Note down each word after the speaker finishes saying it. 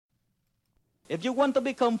If you want to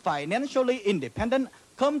become financially independent,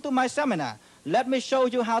 come to my seminar. Let me show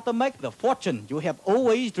you how to make the fortune you have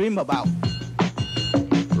always dreamed about.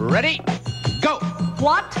 Ready, go.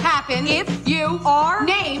 What happens if you are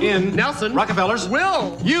named In Nelson Rockefeller's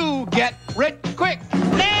will, you get rich quick.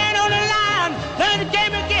 Stand on the line, play the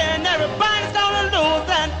game again. Everybody's gonna lose,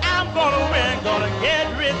 and I'm gonna win. Gonna get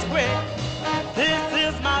rich quick.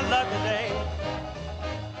 This is my lucky day.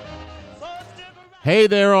 So stick around. Hey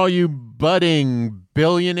there, all you budding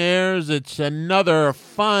billionaires. It's another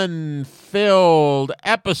fun-filled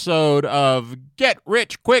episode of Get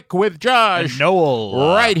Rich Quick with Josh. And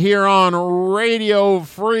Noel. Right here on Radio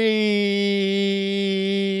Free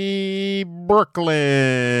Brooklyn.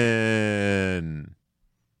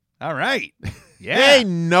 All right. Yeah. Hey,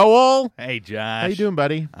 Noel. Hey, Josh. How you doing,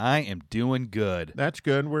 buddy? I am doing good. That's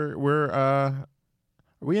good. Are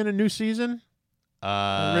we in a new season?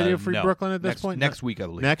 Radio Free no. Brooklyn at this point? Next week, I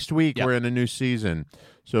believe. Next week, Yep. we're in a new season.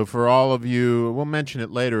 So for all of you, we'll mention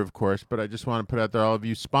it later, of course, but I just want to put out there, all of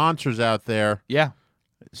you sponsors out there, Yeah.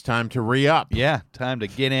 it's time to re-up. Yeah. Time to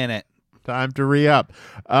get in it. Time to re-up.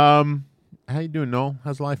 How you doing, Noel?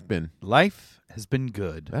 How's life been? Life has been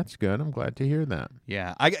good. That's good. I'm glad to hear that.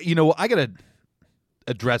 Yeah. I got to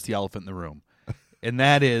address the elephant in the room. And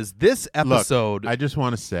that is this episode. Look, I just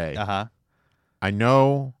want to say, Uh-huh. I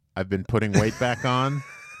know I've been putting weight back on,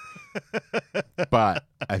 but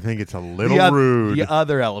I think it's a little rude. The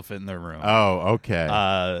other elephant in the room. Oh,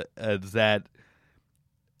 okay. Is that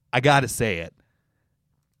I got to say it.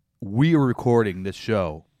 We are recording this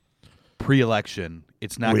show pre-election.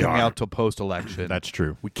 It's not We coming are. out till post-election. That's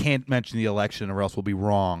true. We can't mention the election or else we'll be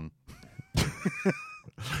wrong. Well,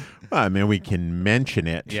 I mean, we can mention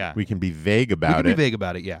it. Yeah. We can be vague We about can be it. vague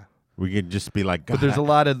about it, yeah. We could just be like, But there's a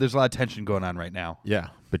lot of tension going on right now. yeah,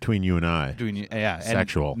 between you and I. And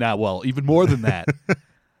Sexual. Now, well, even more than that.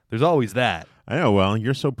 There's always that. I know. Well,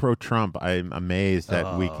 you're so pro-Trump. I'm amazed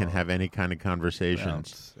that we can have any kind of Don't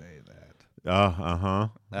conversations. say that.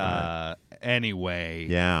 Uh-huh. Anyway.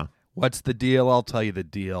 Yeah. What's the deal? I'll tell you the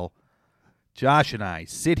deal. Josh and I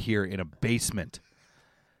sit here in a basement.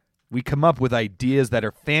 We come up with ideas that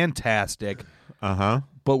are fantastic, Uh-huh.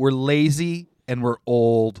 but we're lazy and we're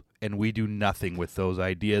old and we do nothing with those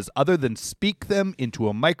ideas other than speak them into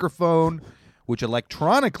a microphone, which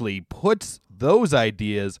electronically puts those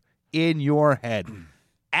ideas in your head.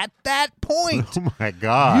 At that point, Oh, my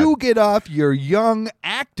God. you get off your young,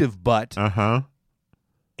 active butt Uh-huh.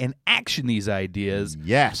 and action these ideas.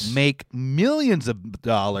 Yes. Make millions of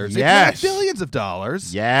dollars. Yes. If not billions of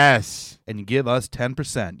dollars. Yes. And you give us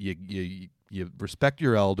 10%. You respect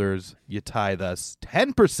your elders. You tithe us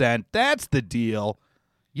 10%. That's the deal.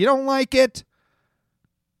 You don't like it?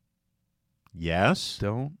 Yes.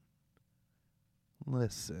 Don't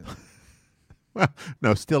listen. Well,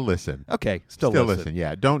 no, still listen. Okay, still listen.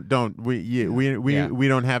 Yeah. Don't we Yeah.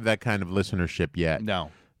 don't have that kind of listenership yet.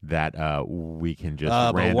 No. That we can just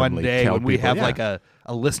But randomly one day tell when we people, have yeah. like a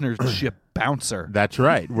listenership bouncer. That's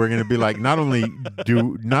right. We're going to be like, not only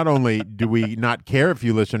do we not care if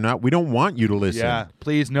you listen or not, we don't want you to listen. Yeah,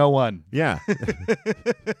 please, no one. Yeah.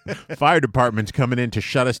 Fire department's coming in to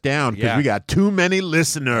shut us down because Yeah. we got too many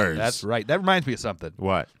listeners. That's right. That reminds me of something.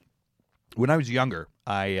 What? When I was younger,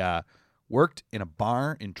 I worked in a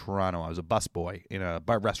bar in Toronto. I was a busboy in a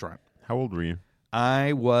bar restaurant. How old were you?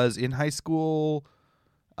 I was in high school,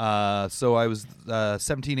 so I was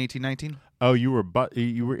 17, 18, 19. Oh, you were.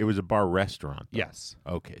 It was a bar restaurant. Though. Yes.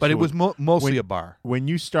 Okay. But so it was mostly when- a bar. when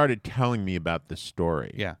you started telling me about the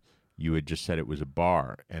story. Yeah. You had just said it was a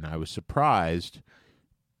bar, and I was surprised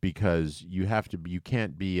because you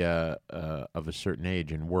can't be of a certain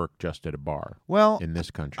age and work just at a bar. Well, in this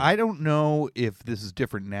country, I don't know if this is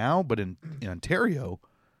different now, but in Ontario,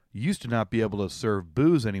 you used to not be able to serve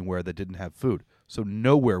booze anywhere that didn't have food. So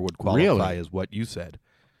nowhere would qualify Really? as what you said.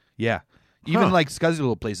 Yeah. Even Huh. like scuzzy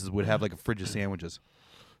little places would have like a fridge of sandwiches.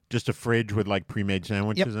 just a fridge with like pre-made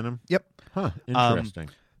sandwiches in them. Yep. Huh. Interesting.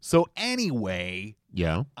 So anyway,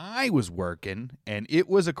 Yeah. I was working, and it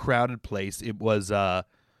was a crowded place. It was a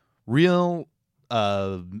real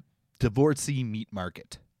divorcee meat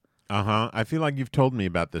market. I feel like you've told me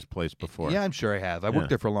about this place before. Yeah, I'm sure I have. I Yeah. worked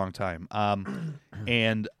there for a long time.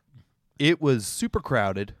 And it was super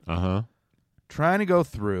crowded, trying to go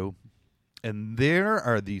through, and there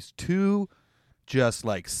are these two just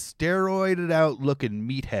like steroided out looking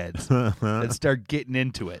meatheads that start getting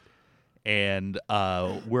into it. And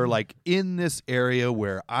we're like in this area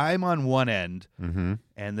where I'm on one end,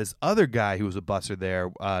 and this other guy who was a busser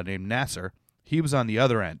there named Nasser, he was on the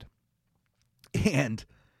other end. And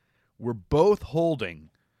we're both holding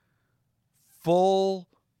full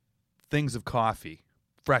things of coffee,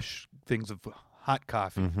 fresh things of hot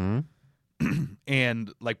coffee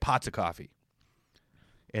and like pots of coffee.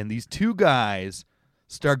 And these two guys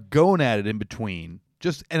start going at it in between.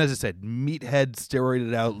 And as I said, meathead,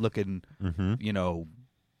 steroided out looking,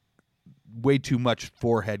 way too much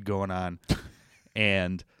forehead going on.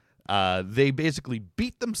 And they basically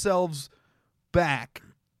beat themselves back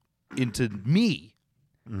into me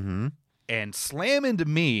and slam into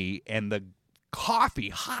me, and the coffee,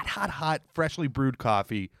 hot, freshly brewed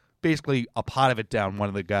coffee, basically a pot of it down one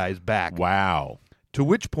of the guys' back. Wow. To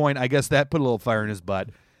which point, I guess that put a little fire in his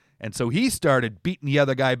butt. And so he started beating the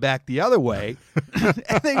other guy back the other way,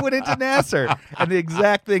 and they went into Nasser, and the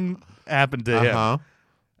exact thing happened to him.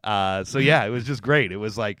 So yeah, it was just great. It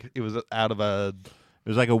was like it was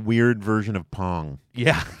like a weird version of Pong.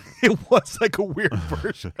 Yeah, it was like a weird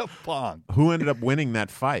version of Pong. Who ended up winning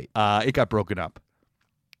that fight? It got broken up.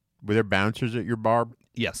 Were there bouncers at your bar?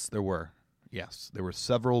 Yes, there were. Yes, there were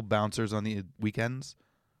several bouncers on the weekends.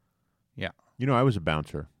 Yeah. I was a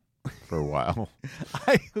bouncer for a while.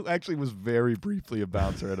 I actually was very briefly a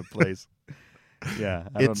bouncer at a place. Yeah.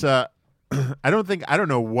 I don't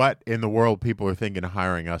know what in the world people are thinking of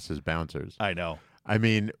hiring us as bouncers. I know. I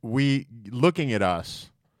mean, looking at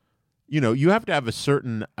us, you have to have a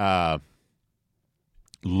certain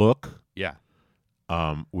look. Yeah.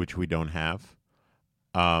 Which we don't have.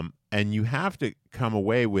 And you have to come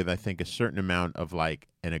away with, I think, a certain amount of like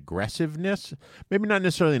an aggressiveness. Maybe not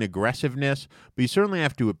necessarily an aggressiveness, but you certainly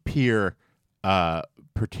have to appear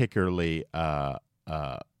particularly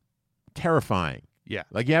terrifying. Yeah.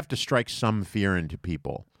 Like you have to strike some fear into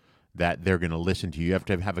people that they're going to listen to you. You have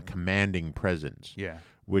to have a commanding presence. Yeah.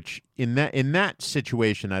 Which in that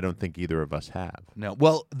situation, I don't think either of us have. No.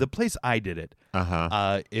 Well, the place I did it,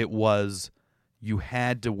 it was you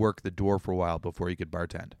had to work the door for a while before you could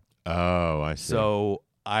bartend. Oh, I see. So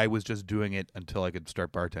I was just doing it until I could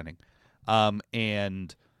start bartending.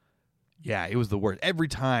 And yeah, it was the worst. Every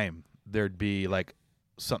time there'd be like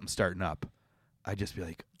something starting up, I'd just be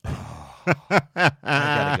like, oh, I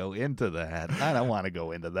gotta go into that. I don't want to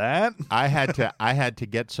go into that. I had to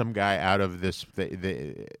get some guy out of this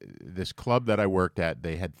this club that I worked at.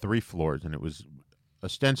 They had 3 floors, and it was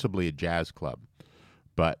ostensibly a jazz club,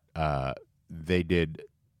 but they did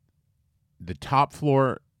the top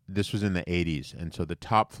floor. This was in the 80s, and so the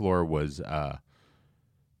top floor was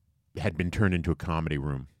had been turned into a comedy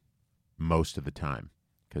room most of the time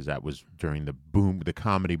because that was during the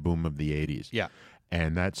comedy boom of the 80s. Yeah.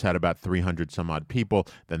 And that's had about 300 some odd people.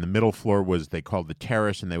 Then the middle floor was, they called the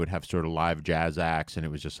terrace, and they would have sort of live jazz acts, and it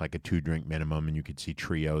was just like a 2-drink minimum, and you could see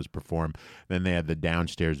trios perform. Then they had the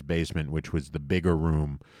downstairs basement, which was the bigger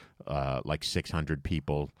room, like 600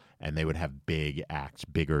 people, and they would have big acts,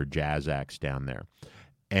 bigger jazz acts down there.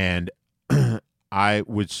 And I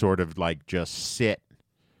would sort of like just sit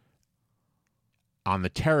on the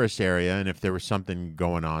terrace area, and if there was something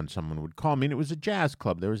going on, someone would call me, and it was a jazz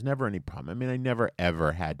club. There was never any problem. I mean, I never,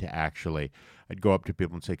 ever had to actually, I'd go up to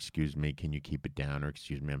people and say, excuse me, can you keep it down? Or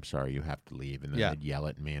excuse me, I'm sorry, you have to leave. And then they'd yell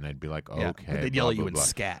at me, and I'd be like, okay. They'd yell at you in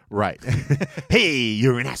scat. Right. Hey,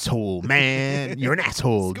 you're an asshole, man. You're an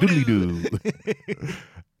asshole. Doodly-doo.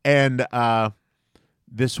 And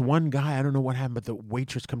this one guy, I don't know what happened, but the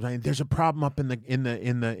waitress comes on, and there's a problem up in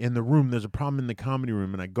the room. There's a problem in the comedy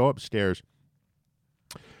room. And I go upstairs,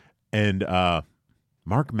 and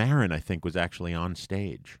Mark Maron, I think, was actually on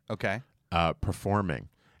stage. Okay. Performing.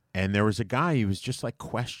 And there was a guy who was just like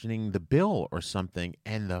questioning the bill or something,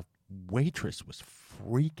 and the waitress was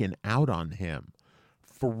freaking out on him.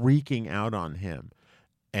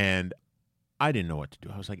 And I didn't know what to do.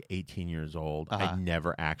 I was like 18 years old. I'd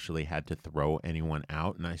never actually had to throw anyone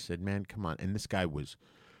out. And I said, man, come on. And this guy he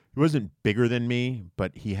wasn't bigger than me,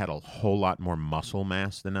 but he had a whole lot more muscle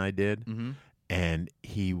mass than I did. Mm-hmm. And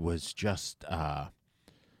he was just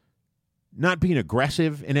not being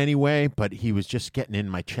aggressive in any way, but he was just getting in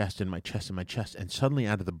my chest. And suddenly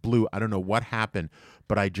out of the blue, I don't know what happened,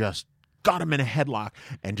 but I just got him in a headlock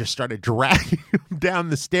and just started dragging him down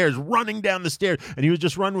the stairs, running down the stairs. And he was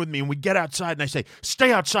just running with me. And we get outside, and I say,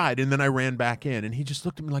 stay outside. And then I ran back in. And he just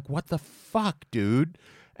looked at me like, what the fuck, dude?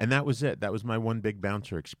 And that was it. That was my one big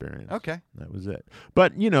bouncer experience. Okay. That was it.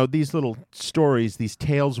 But, these little stories, these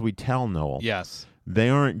tales we tell, Noel. Yes. They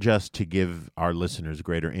aren't just to give our listeners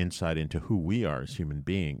greater insight into who we are as human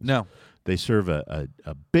beings. No. They serve a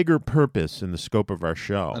bigger purpose in the scope of our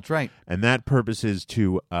show. That's right. And that purpose is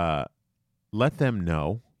to let them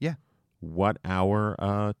know what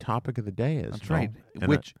our topic of the day is. That's right. And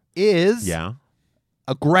Which is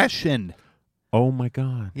aggression. Oh, my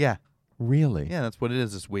God. Yeah. Really? Yeah, that's what it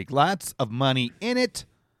is this week. Lots of money in it.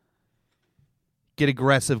 Get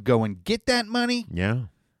aggressive, go and get that money. Yeah.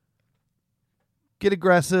 get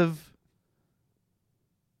aggressive,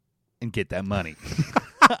 and get that money.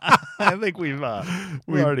 I think we've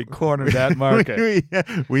already cornered that market.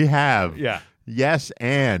 we have. Yeah. Yes,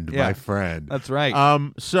 and Yeah. my friend. That's right.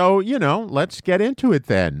 So, let's get into it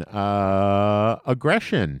then.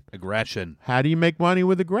 Aggression. Aggression. How do you make money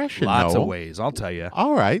with aggression? Lots Noel? of ways, I'll tell you.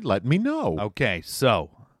 All right, let me know. Okay, so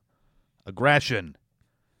aggression.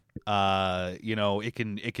 It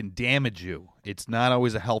can damage you. It's not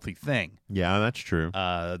always a healthy thing. Yeah, that's true.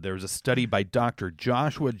 There was a study by Dr.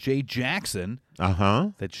 Joshua J. Jackson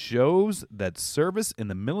Uh-huh. that shows that service in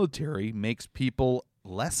the military makes people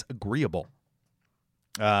less agreeable.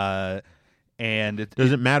 And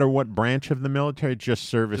Does it matter what branch of the military? Just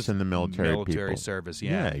service Just in the military people. service,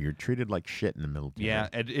 yeah. Yeah, you're treated like shit in the military. Yeah,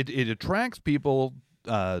 and it attracts people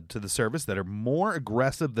to the service that are more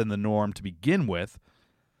aggressive than the norm to begin with.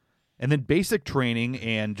 And then basic training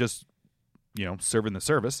and just, serving the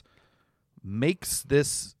service makes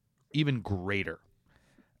this even greater.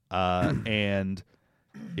 And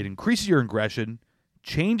it increases your aggression,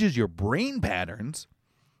 changes your brain patterns,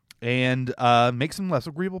 and makes them less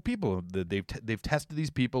agreeable people. They've tested these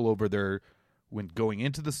people over when going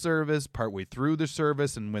into the service, partway through their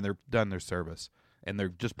service, and when they're done their service. And they're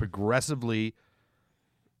just progressively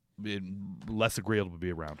less agreeable to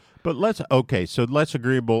be around. But less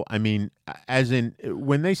agreeable, I mean, as in,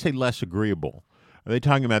 when they say less agreeable, are they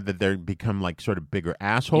talking about that they become like sort of bigger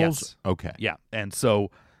assholes? Yes. Okay. Yeah, and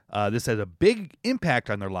so this has a big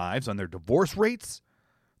impact on their lives, on their divorce rates,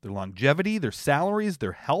 their longevity, their salaries,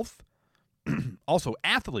 their health. Also,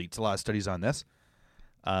 athletes, a lot of studies on this.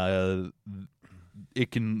 The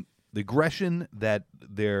aggression that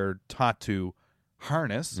they're taught to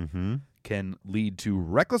harness can lead to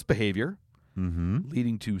reckless behavior,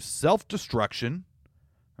 leading to self-destruction.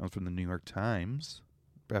 That was from the New York Times.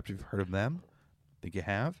 Perhaps you've heard of them. Think you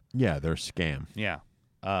have? Yeah, they're a scam. Yeah.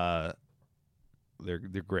 They're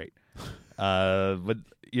great. But,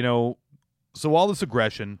 so all this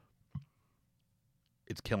aggression,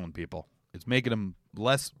 it's killing people. It's making them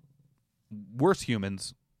worse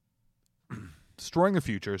humans, destroying their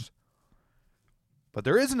futures. But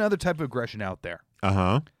there is another type of aggression out there.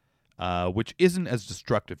 Which isn't as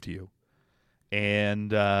destructive to you.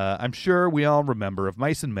 And I'm sure we all remember of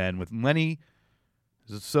Mice and Men with Lenny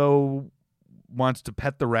wants to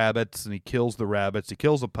pet the rabbits, and he kills the rabbits. He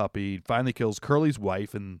kills a puppy, finally kills Curly's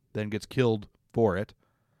wife, and then gets killed for it.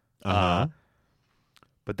 But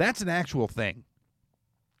that's an actual thing.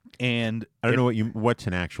 And I don't know what's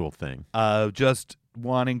an actual thing. Just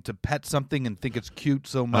wanting to pet something and think it's cute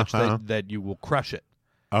so much that you will crush it.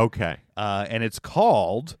 Okay. And it's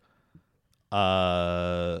called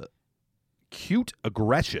cute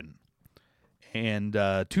aggression. And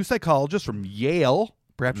two psychologists from Yale,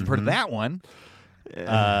 perhaps you've heard of that one,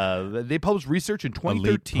 they published research in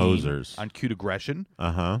 2013 on cute aggression.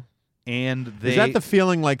 And is that the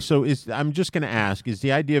feeling like, I'm just going to ask, is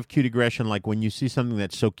the idea of cute aggression like when you see something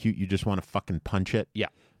that's so cute you just want to fucking punch it? Yeah.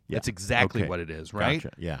 That's exactly what it is, right?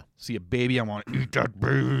 Gotcha. Yeah. See a baby, I want to eat that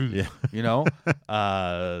baby. Yeah.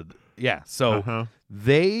 Yeah. So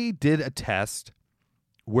they did a test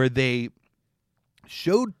where they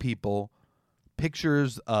showed people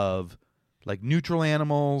pictures of like neutral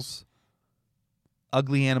animals,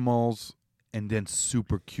 ugly animals, and then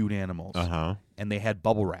super cute animals. And they had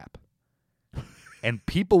bubble wrap. And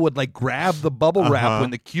people would like grab the bubble wrap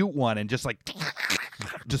when the cute one and just like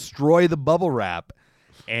destroy the bubble wrap.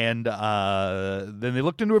 And then they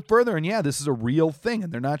looked into it further, and yeah, this is a real thing,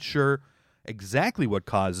 and they're not sure exactly what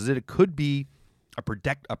causes it. It could be a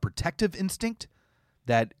protective instinct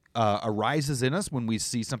that arises in us when we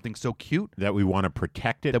see something so cute. That we want to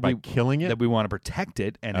protect it by killing it? That we want to protect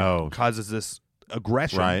it, and it causes this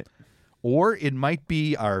aggression. Right. Or it might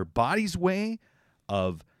be our body's way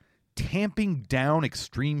of tamping down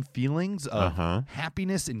extreme feelings of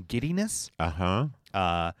happiness and giddiness.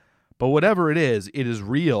 But whatever it is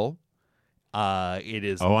real. It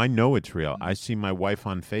is. Oh, I know it's real. I see my wife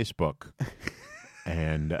on Facebook,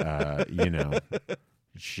 and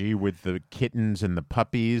she with the kittens and the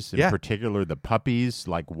puppies, in particular the puppies,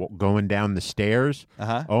 like going down the stairs.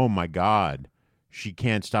 Oh my God, she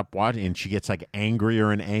can't stop watching, and she gets like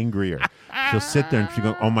angrier and angrier. She'll sit there and she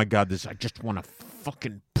go, "Oh my God, I just want to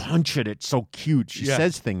fucking punch it. It's so cute." She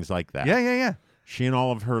says things like that. Yeah. She and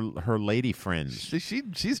all of her lady friends.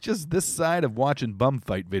 She's just this side of watching bum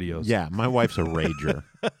fight videos. Yeah, my wife's a rager.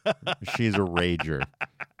 She's a rager.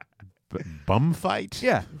 Bum fight?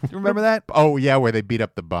 Yeah. You remember that? Oh, yeah, where they beat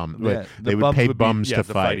up the bum. Yeah, they would pay bums to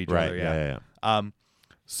fight each right. other. Yeah.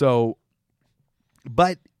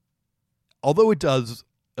 But although it does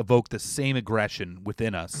evoke the same aggression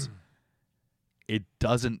within us, it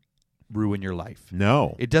doesn't ruin your life.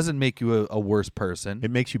 No. It doesn't make you a worse person.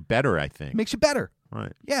 It makes you better, I think. It makes you better.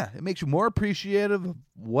 Right. Yeah, it makes you more appreciative of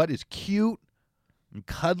what is cute and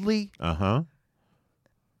cuddly. Uh-huh.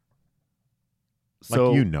 So,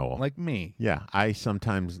 like you, Noel. Like me. Yeah, I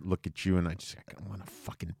sometimes look at you and I want to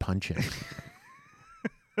fucking punch him.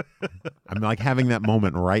 I'm like having that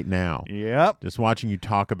moment right now. Yep. Just watching you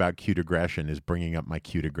talk about cute aggression is bringing up my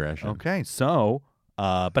cute aggression. Okay, so,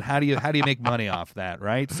 but how do you make money off that,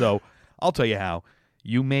 right? So I'll tell you how.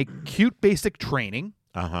 You make cute basic training.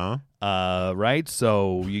 Right?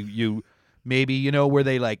 So you maybe, where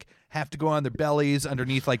they like have to go on their bellies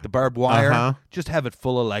underneath like the barbed wire. Just have it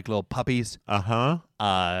full of like little puppies.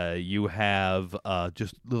 You have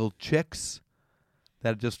just little chicks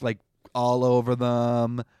that are just like all over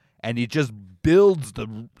them, and it just builds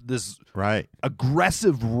this right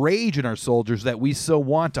aggressive rage in our soldiers that we so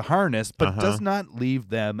want to harness, but does not leave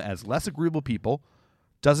them as less agreeable people,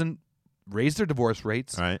 doesn't raise their divorce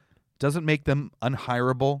rates, right, doesn't make them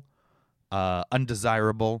unhireable,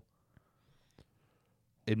 undesirable.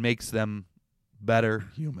 It makes them better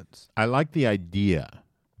humans. I like the idea,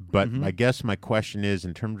 but I guess my question is,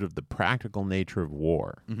 in terms of the practical nature of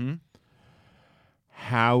war,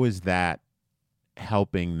 how is that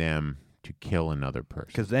helping them to kill another person?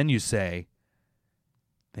 Because then you say,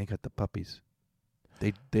 they got the puppies.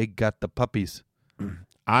 They got the puppies.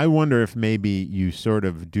 I wonder if maybe you sort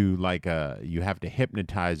of do like you have to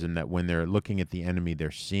hypnotize them, that when they're looking at the enemy, they're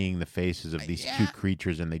seeing the faces of these cute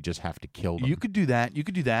creatures and they just have to kill them. You could do that.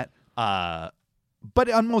 But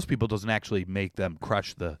on most people, it doesn't actually make them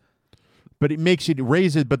crush the... But it makes it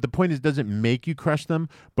raises. But the point is, it doesn't make you crush them.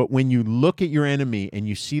 But when you look at your enemy and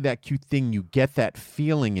you see that cute thing, you get that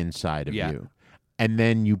feeling inside of you, and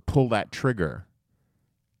then you pull that trigger,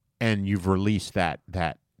 and you've released that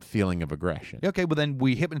feeling of aggression. Okay, well then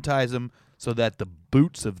we hypnotize them so that the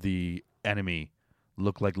boots of the enemy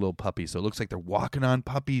look like little puppies. So it looks like they're walking on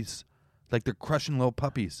puppies, like they're crushing little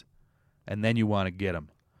puppies, and then you want to get them.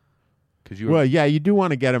 Well, yeah, you do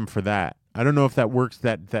want to get them for that. I don't know if that works.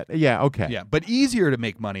 Yeah, okay. Yeah, but easier to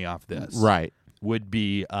make money off this, right, would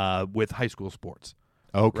be with high school sports.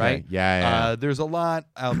 Okay, right? Yeah. There's a lot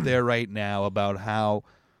out there right now about how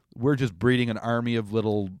we're just breeding an army of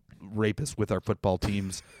little rapists with our football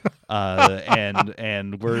teams,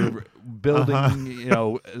 and we're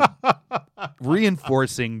building,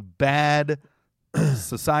 reinforcing bad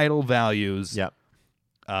societal values. Yep.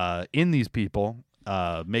 In these people.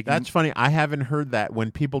 That's funny. I haven't heard that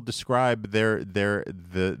when people describe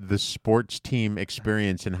the sports team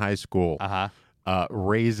experience in high school,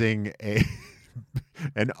 raising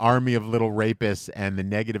an army of little rapists and the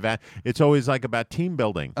negative. It's always like about team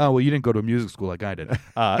building. Oh, well, you didn't go to a music school like I did.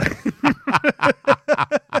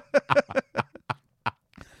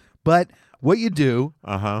 But what you do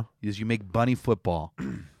is you make bunny football,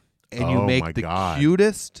 and you make the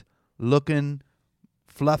cutest looking,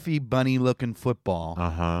 fluffy bunny looking football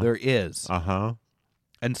there is.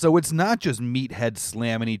 And so it's not just meatheads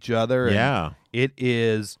slamming each other. Yeah. It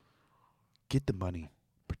is get the bunny.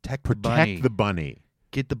 Protect the bunny.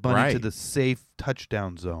 Get the bunny to the safe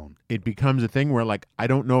touchdown zone. It becomes a thing where, like, I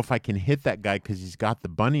don't know if I can hit that guy because he's got the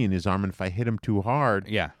bunny in his arm, and if I hit him too hard,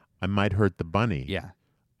 I might hurt the bunny. Yeah.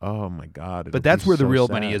 Oh, my God. But that's where the real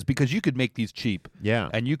money is, because you could make these cheap. Yeah.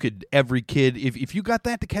 And you could, every kid, if you got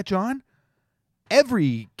that to catch on,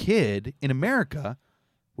 every kid in America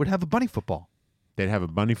would have a bunny football. They'd have a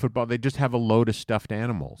bunny football. They'd just have a load of stuffed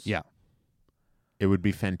animals. Yeah. It would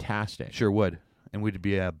be fantastic. Sure would. And we'd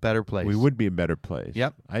be a better place. We would be a better place.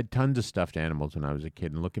 Yep. I had tons of stuffed animals when I was a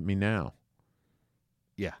kid, and look at me now.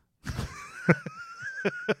 Yeah.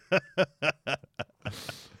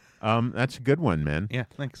 That's a good one, man. Yeah,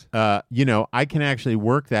 thanks. I can actually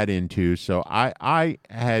work that into, so I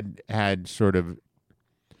had sort of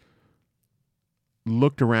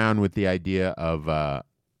looked around with the idea of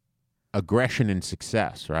aggression and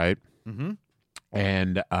success, right? Mm-hmm.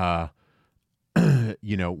 And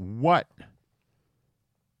what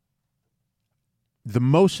the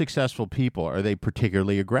most successful people, are they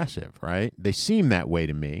particularly aggressive, right? They seem that way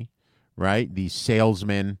to me, right? These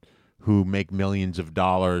salesmen who make millions of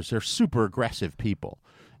dollars, they're super aggressive people.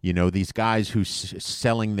 These guys who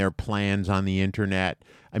selling their plans on the internet.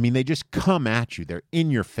 I mean, they just come at you. They're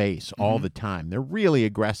in your face all the time. They're really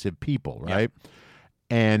aggressive people, right? Yep.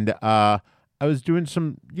 And I was doing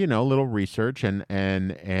some, little research, and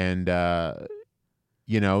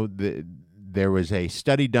there was a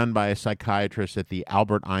study done by a psychiatrist at the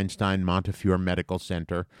Albert Einstein Montefiore Medical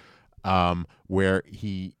Center, where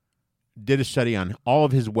he did a study on all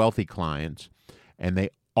of his wealthy clients, and they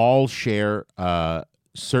all share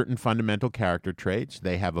certain fundamental character traits.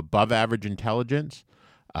 They have above average intelligence,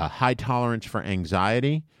 high tolerance for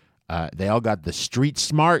anxiety. They all got the street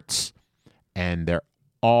smarts, and they're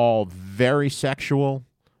all very sexual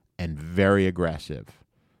and very aggressive,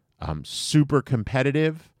 super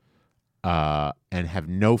competitive, and have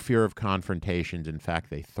no fear of confrontations. In fact,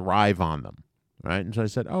 they thrive on them, right? And so I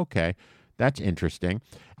said, okay, that's interesting.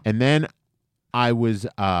 And then I was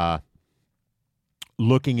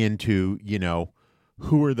looking into,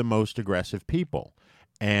 who are the most aggressive people.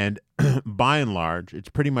 And by and large, it's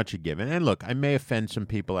pretty much a given. And look, I may offend some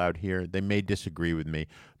people out here. They may disagree with me.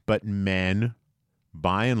 But men,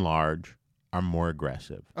 by and large, are more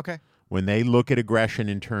aggressive. Okay. When they look at aggression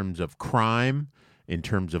in terms of crime, in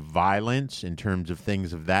terms of violence, in terms of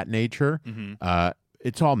things of that nature,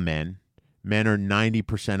 it's all men. Men are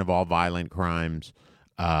 90% of all violent crimes,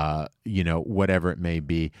 whatever it may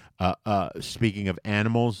be. Speaking of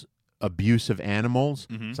animals, abuse of animals,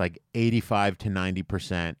 it's like 85 to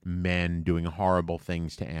 90% men doing horrible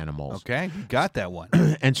things to animals. Okay, you got that one.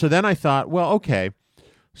 And so then I thought, well, okay,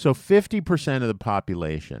 so 50% of the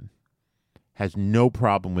population has no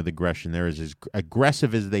problem with aggression. They're as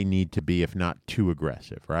aggressive as they need to be, if not too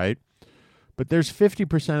aggressive, right? But there's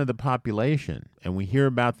 50% of the population, and we hear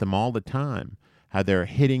about them all the time, how they're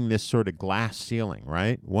hitting this sort of glass ceiling,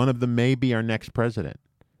 right? One of them may be our next president.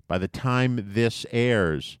 By the time this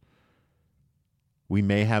airs, we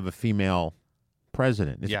may have a female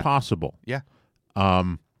president. It's possible. Yeah.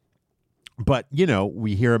 But,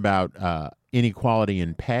 we hear about inequality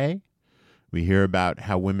in pay. We hear about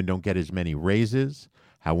how women don't get as many raises,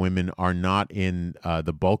 how women are not in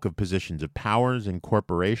the bulk of positions of powers in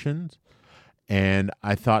corporations. And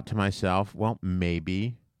I thought to myself, well,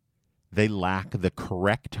 maybe they lack the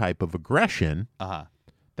correct type of aggression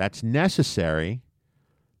that's necessary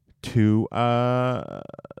to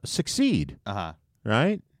succeed.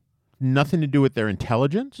 Right? Nothing to do with their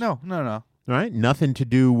intelligence. No. Right? Nothing to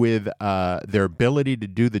do with their ability to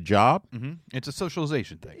do the job. It's a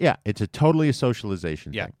socialization thing. Yeah, it's totally a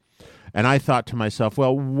socialization thing. And I thought to myself,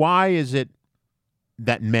 well, why is it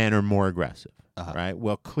that men are more aggressive? Right?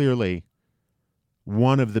 Well, clearly,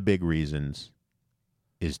 one of the big reasons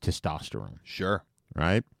is testosterone. Sure.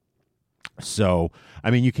 Right? So,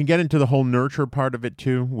 I mean, you can get into the whole nurture part of it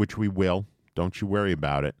too, which we will. Don't you worry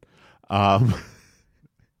about it.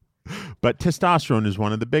 But testosterone is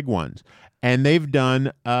one of the big ones. And they've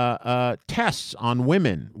done tests on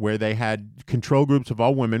women where they had control groups of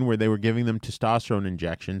all women where they were giving them testosterone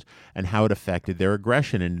injections and how it affected their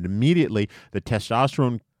aggression. And immediately the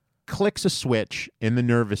testosterone clicks a switch in the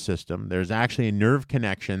nervous system. There's actually a nerve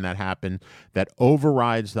connection that happens that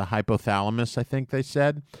overrides the hypothalamus, I think they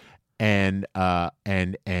said, and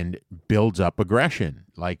builds up aggression.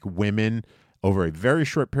 Like women, over a very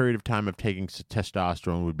short period of time of taking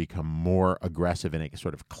testosterone, would become more aggressive in a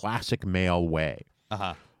sort of classic male way.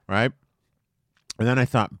 Right? And then I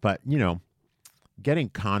thought, but, getting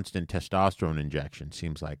constant testosterone injection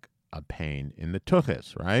seems like a pain in the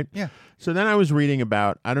tuchus, right? Yeah. So then I was reading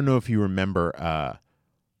about, I don't know if you remember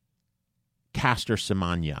Caster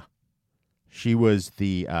Semenya. She was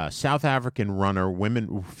the South African runner,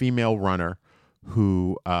 female runner,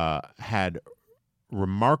 who had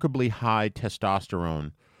remarkably high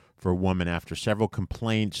testosterone for a woman after several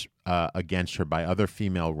complaints against her by other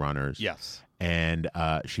female runners. Yes. And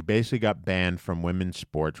she basically got banned from women's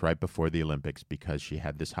sports right before the Olympics because she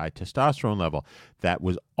had this high testosterone level that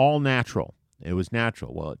was all natural. It was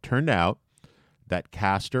natural. Well, it turned out that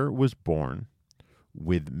Caster was born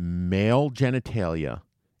with male genitalia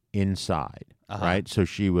inside, right? So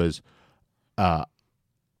she was, by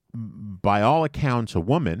all accounts, a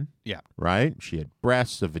woman, right? She had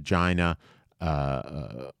breasts, a vagina,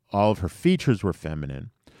 all of her features were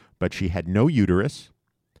feminine, but she had no uterus.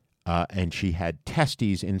 And she had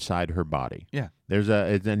testes inside her body. Yeah. There's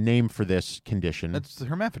a name for this condition. That's the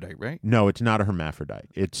hermaphrodite, right? No, it's not a hermaphrodite.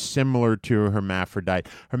 It's similar to a hermaphrodite.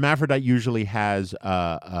 Hermaphrodite usually has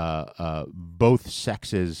both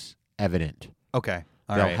sexes evident. Okay.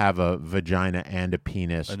 They'll have a vagina and a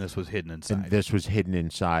penis. And this was hidden inside. And this was hidden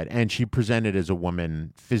inside. And she presented as a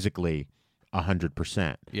woman physically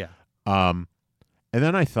 100%. Yeah. And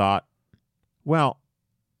then I thought, well,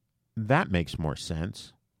 that makes more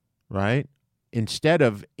sense. Right? Instead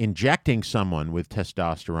of injecting someone with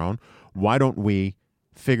testosterone, why don't we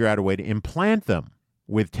figure out a way to implant them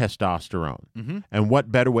with testosterone? And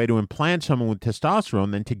what better way to implant someone with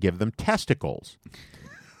testosterone than to give them testicles?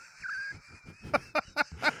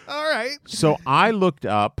 All right. So I looked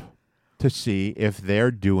up to see if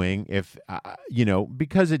they're doing,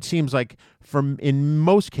 because it seems like in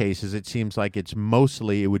most cases, it seems like it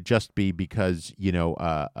would just be because,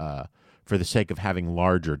 for the sake of having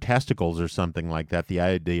larger testicles or something like that, the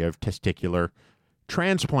idea of testicular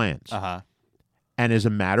transplants. And as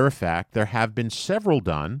a matter of fact, there have been several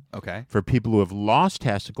done for people who have lost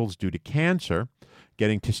testicles due to cancer,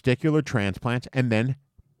 getting testicular transplants, and then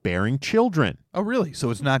bearing children. Oh, really? So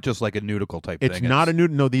it's not just like a nudicle type thing? It's not a nudicle.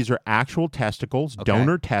 No, these are actual testicles,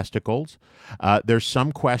 donor testicles. There's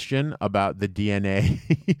some question about the DNA,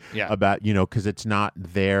 about, because it's not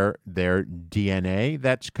their DNA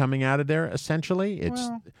that's coming out of there, essentially.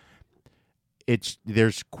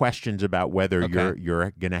 There's questions about whether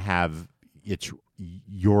you're going to have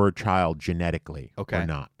your child genetically or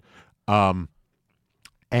not.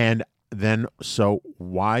 And then, so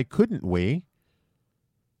why couldn't we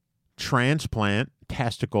transplant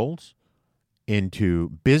testicles into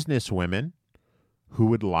business women who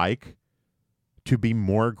would like to be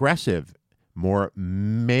more aggressive, more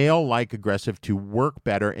male-like aggressive, to work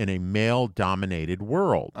better in a male-dominated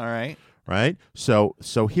world? All right. Right? So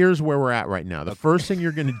here's where we're at right now. The first thing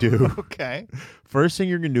you're going to do first thing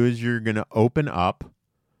you're going to do is you're going to open up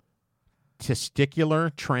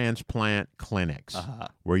testicular transplant clinics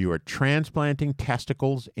where you are transplanting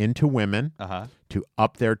testicles into women to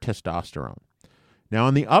up their testosterone. Now,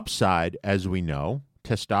 on the upside, as we know,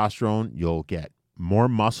 testosterone, you'll get more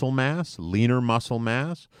muscle mass, leaner muscle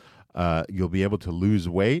mass. You'll be able to lose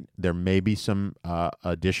weight. There may be some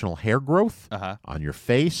additional hair growth on your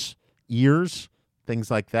face, ears, things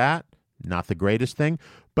like that. Not the greatest thing.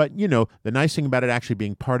 But, the nice thing about it actually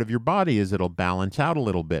being part of your body is it'll balance out a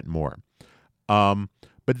little bit more. But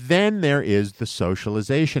then there is the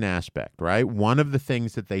socialization aspect, right? One of the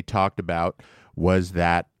things that they talked about was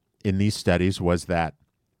that in these studies was that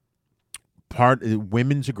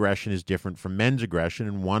women's aggression is different from men's aggression,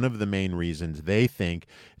 and one of the main reasons they think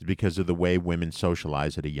is because of the way women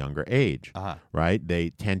socialize at a younger age, right?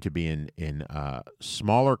 They tend to be in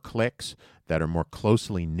smaller cliques that are more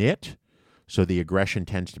closely knit. So the aggression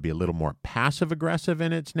tends to be a little more passive-aggressive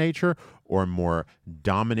in its nature or more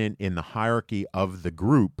dominant in the hierarchy of the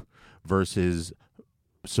group versus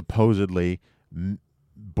supposedly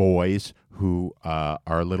boys who are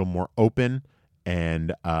a little more open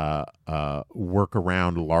and work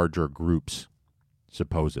around larger groups,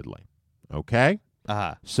 supposedly. Okay?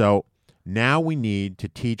 So now we need to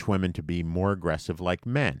teach women to be more aggressive like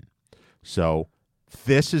men. So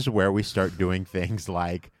this is where we start doing things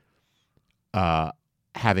like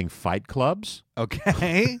having fight clubs.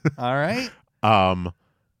 Okay. All right.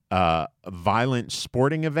 Violent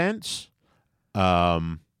sporting events,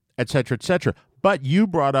 et cetera, et cetera. But you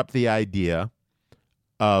brought up the idea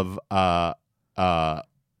of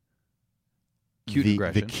cute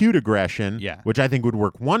aggression. The cute aggression, which I think would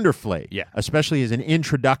work wonderfully, especially as an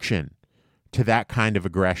introduction to that kind of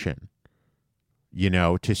aggression,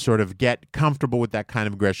 to sort of get comfortable with that kind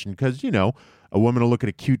of aggression because, a woman will look at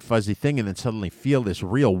a cute, fuzzy thing and then suddenly feel this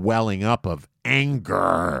real welling up of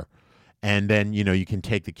anger. And then, you can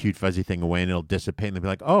take the cute, fuzzy thing away and it'll dissipate and they'll be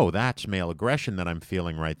like, oh, that's male aggression that I'm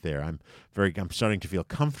feeling right there. I'm starting to feel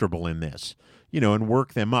comfortable in this, and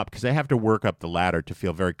work them up because they have to work up the ladder to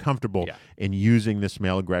feel very comfortable in using this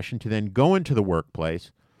male aggression to then go into the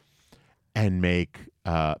workplace and make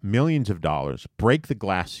millions of dollars, break the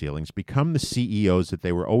glass ceilings, become the CEOs that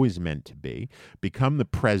they were always meant to be, become the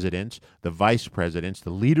presidents, the vice presidents, the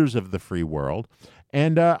leaders of the free world.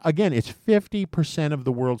 And again, it's 50% of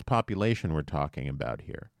the world's population we're talking about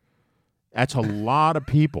here. That's a lot of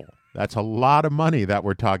people. That's a lot of money that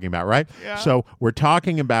we're talking about, right? Yeah. So we're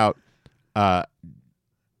talking about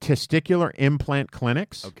testicular implant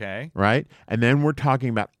clinics. Okay. Right? And then we're talking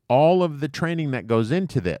about all of the training that goes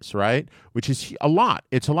into this, right? Which is a lot.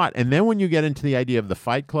 It's a lot. And then when you get into the idea of the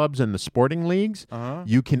fight clubs and the sporting leagues,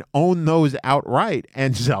 you can own those outright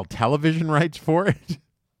and sell television rights for it.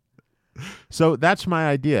 So that's my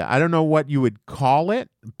idea. I don't know what you would call it,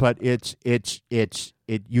 but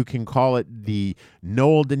you can call it the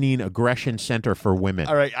Noel Deneen Aggression Center for Women.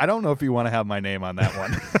 All right. I don't know if you want to have my name on that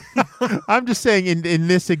one. I'm just saying in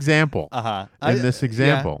this example. In this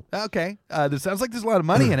example. Yeah. Okay. This sounds like there's a lot of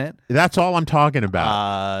money in it. That's all I'm talking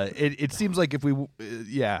about. It seems like if we,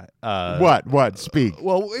 What? Speak.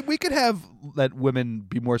 Well, we could let women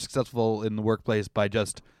be more successful in the workplace by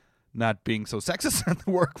just not being so sexist in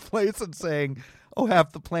the workplace and saying, oh,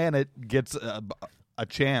 half the planet gets a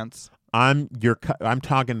chance. I'm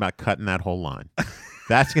talking about cutting that whole line.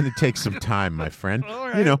 That's going to take some time, my friend.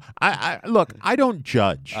 You know, I look, I don't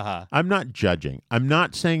judge. Uh-huh. I'm not judging. I'm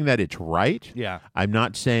not saying that it's right. Yeah. I'm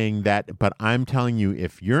not saying that, but I'm telling you,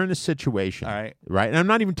 if you're in a situation, All right. right? And I'm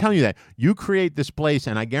not even telling you that. You create this place,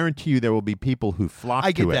 and I guarantee you there will be people who flock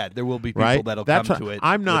I to get it. that. There will be people right? that'll That's come what- to it.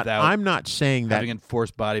 I'm not. without I'm not saying that having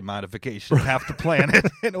enforced body modification of half the planet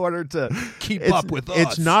in order to keep it's, up with us.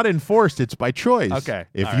 it's not enforced. It's by choice. Okay.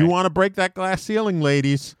 If All you right. want to break that glass ceiling,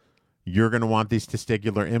 ladies, you're going to want these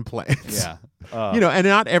testicular implants. Yeah. You know, and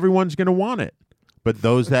not everyone's going to want it, but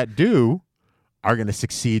those that do are going to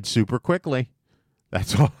succeed super quickly.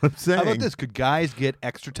 That's all I'm saying. How about this? Could guys get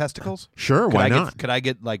extra testicles? Sure, Could why I not? Could I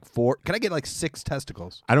get like 4? Could I get like 6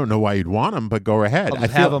 testicles? I don't know why you'd want them, but go ahead. I'll I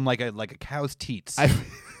just feel, have them like a cow's teats. I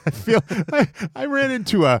feel I ran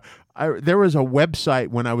into there was a website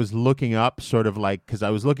when I was looking up sort of like because I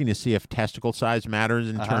was looking to see if testicle size matters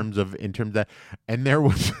in terms of that, and there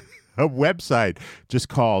was a website just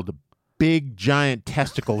called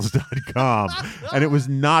BigGiantTesticles.com, and it was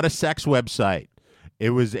not a sex website.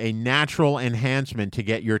 It was a natural enhancement to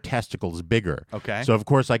get your testicles bigger. Okay. So of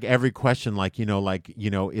course, like every question,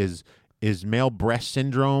 is male breast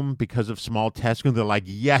syndrome because of small testicles? They're like,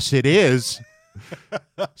 yes, it is.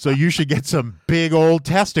 So you should get some big old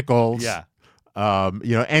testicles. Yeah.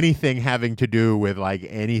 Anything having to do with like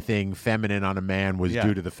anything feminine on a man was Yeah.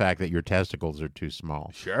 due to the fact that your testicles are too small.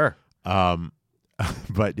 Sure.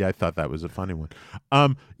 But yeah, I thought that was a funny one.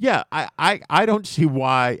 I don't see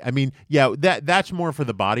why. I mean, yeah, that's more for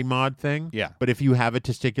the body mod thing. Yeah. But if you have a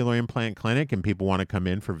testicular implant clinic and people want to come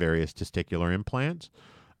in for various testicular implants,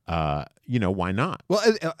 why not? Well,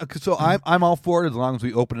 so I'm all for it as long as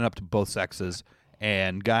we open it up to both sexes,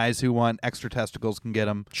 and guys who want extra testicles can get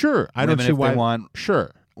them. Sure, I don't Women, see if why. they want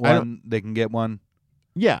Sure, I don't- one, they can get one.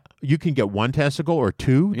 Yeah, you can get one testicle or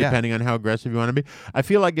two, Yeah. depending on how aggressive you want to be. I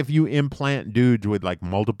feel like if you implant dudes with like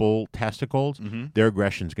multiple testicles, their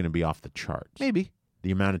aggression's going to be off the charts. Maybe.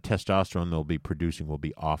 The amount of testosterone they'll be producing will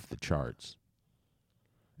be off the charts.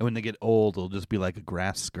 And when they get old, it'll just be like a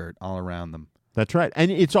grass skirt all around them. That's right.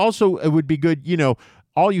 And it would be good,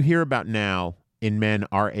 all you hear about now in men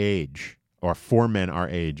our age, or for men our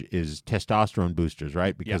age, is testosterone boosters,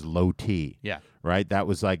 right? Because low T. Yeah. Right? That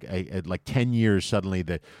was like like 10 years suddenly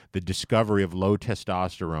the discovery of low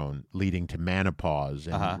testosterone leading to menopause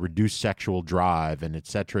and reduced sexual drive and et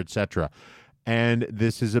cetera, et cetera. And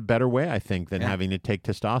this is a better way, I think, than having to take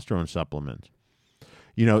testosterone supplements.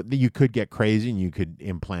 You could get crazy and you could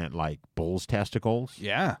implant like bull's testicles.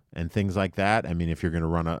 Yeah. And things like that. I mean, if you're going to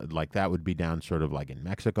run that would be down sort of like in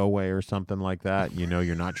Mexico way or something like that.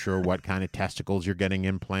 You're not sure what kind of testicles you're getting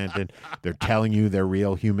implanted. They're telling you they're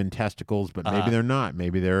real human testicles, but maybe they're not.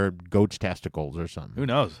 Maybe they're goat's testicles or something. Who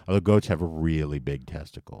knows? Although goats have really big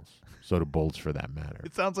testicles. So do bulls for that matter.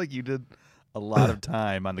 It sounds like you did a lot of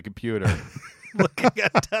time on the computer looking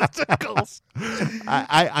at testicles.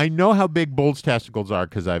 I know how big bulls' testicles are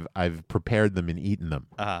because I've prepared them and eaten them.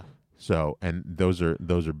 So, and those are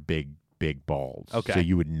big balls. Okay. So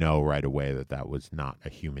you would know right away that was not a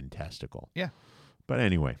human testicle. Yeah. But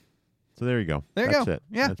anyway, so there you go. There you That's go. it.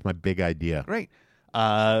 Yeah. That's my big idea. Great.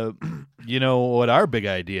 You know what our big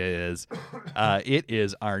idea is? It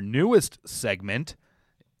is our newest segment,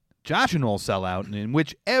 Josh and Noel Sell Out, in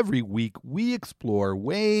which every week we explore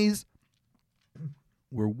ways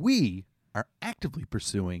where we are actively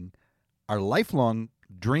pursuing our lifelong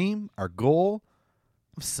dream, our goal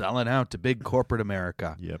of selling out to big corporate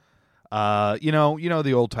America. Yep. You know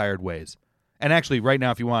the old tired ways. And actually, right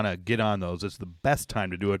now, if you want to get on those, it's the best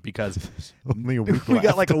time to do it because Only a week we left.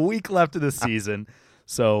 got like a week left of this season.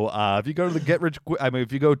 So if you go to the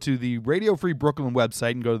if you go to the Radio Free Brooklyn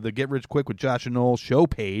website and go to the Get Rich Quick with Josh and Noel show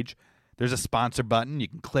page, there's a sponsor button. You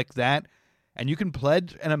can click that, and you can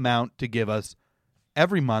pledge an amount to give us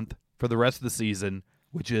every month for the rest of the season,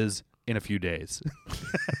 which is in a few days.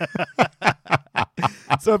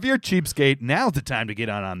 So if you're a cheapskate, now's the time to get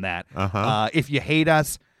on that. If you hate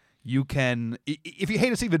us, you can. If you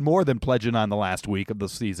hate us even more than pledging on the last week of the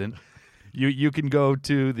season, you can go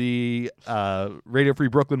to the Radio Free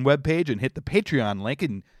Brooklyn webpage and hit the Patreon link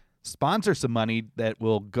and sponsor some money that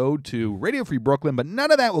will go to Radio Free Brooklyn, but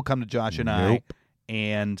none of that will come to Josh and I.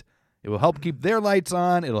 And it will help keep their lights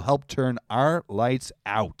on. It'll help turn our lights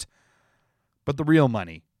out. But the real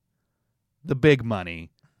money, the big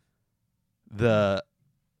money, the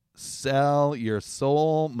sell your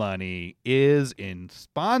soul money is in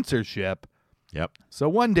sponsorship. Yep. So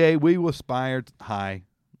one day we will aspire high.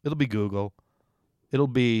 It'll be Google. It'll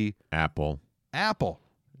be Apple.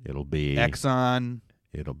 It'll be Exxon.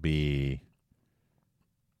 It'll be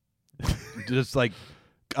Just like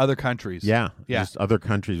other countries. Yeah. Yeah. Just other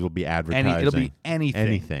countries will be advertising. It'll be anything.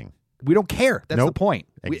 Anything. We don't care. That's the Nope. point.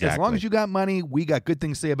 As Exactly. long as you got money, we got good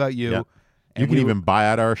things to say about you. Yeah. And You can even buy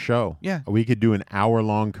out our show. Yeah. We could do an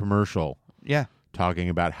hour-long commercial Yeah. talking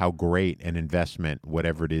about how great an investment,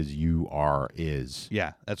 whatever it is you are, is.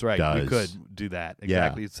 Yeah, that's right. Does. We could do that. Yeah.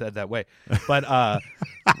 Exactly. It's said that way. But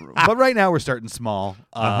but right now we're starting small,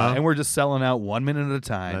 and we're just selling out 1 minute at a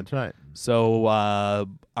time. That's right. So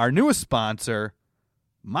our newest sponsor,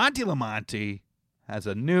 Monty Lamonti, has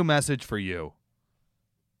a new message for you.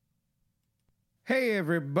 Hey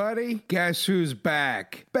everybody, guess who's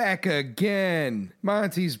back? Back again.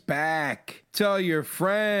 Monty's back. Tell your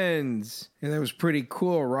friends. And that was pretty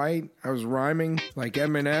cool, right? I was rhyming like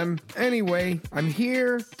Eminem. Anyway, I'm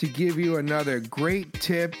here to give you another great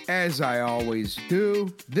tip, as I always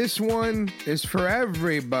do. This one is for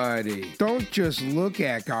everybody. Don't just look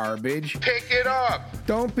at garbage. Pick it up.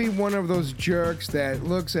 Don't be one of those jerks that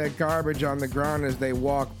looks at garbage on the ground as they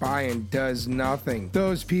walk by and does nothing.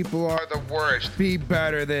 Those people are the worst. Be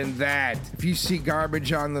better than that. If you see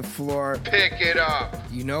garbage on the floor, pick it up.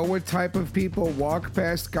 You know what type of people walk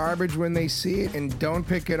past garbage when they see it and don't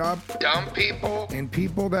pick it up? Dumb people and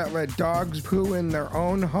people that let dogs poo in their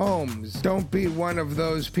own homes. Don't be one of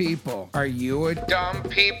those people. Are you a dumb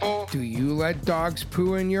people? Do you let dogs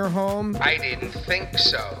poo in your home? I didn't think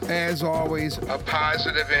so. As always, a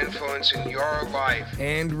positive influence in your life.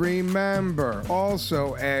 And remember,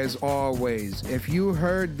 also as always, if you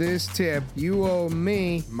heard this tip, you owe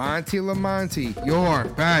me, Monty Lamonti, your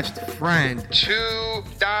best friend,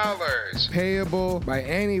 $2. Payable by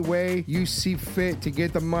any way you see fit to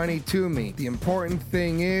get the money to me. The important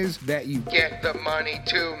thing is that you get the money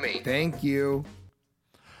to me. Thank you.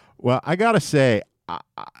 Well, I got to say,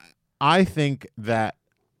 I think that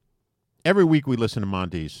every week we listen to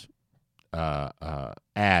Monty's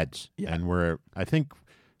ads, and I think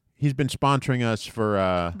he's been sponsoring us for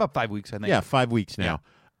About 5 weeks, I think. Yeah, 5 weeks now.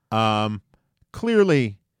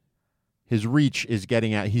 Clearly, his reach is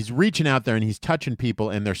getting out. He's reaching out there and he's touching people,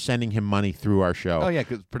 and they're sending him money through our show. Oh, yeah,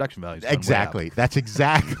 because production value. Exactly. That's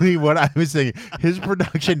exactly what I was saying. His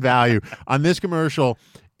production value on this commercial,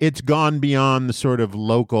 it's gone beyond the sort of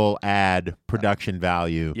local ad production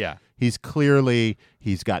value. Yeah. He's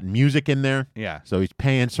got music in there. Yeah. So he's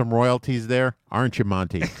paying some royalties there. Aren't you,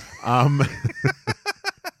 Monty?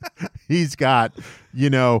 He's got,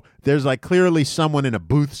 there's like clearly someone in a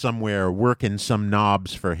booth somewhere working some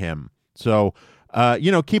knobs for him. So,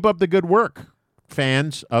 keep up the good work,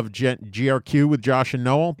 fans of GRQ with Josh and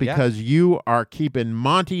Noel, because you are keeping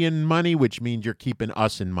Monty in money, which means you're keeping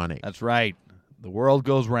us in money. That's right. The world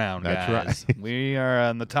goes round, That's guys. right. We are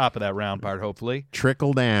on the top of that round part, hopefully.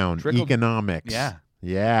 Trickle down economics. Yeah.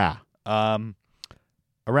 Yeah.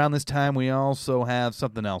 Around this time, we also have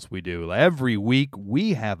something else we do. Every week,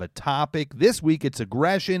 we have a topic. This week, it's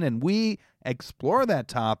aggression, and we explore that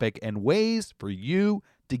topic and ways for you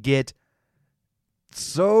to get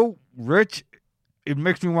so rich it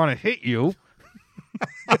makes me want to hit you.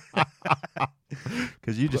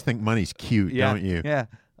 Because you just think money's cute, don't you? Yeah.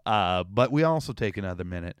 But we also take another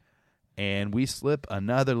minute, and we slip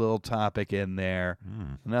another little topic in there,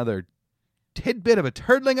 another tidbit of a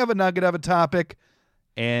turtling of a nugget of a topic,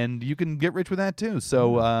 and you can get rich with that too.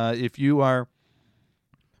 So if you are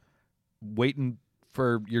waiting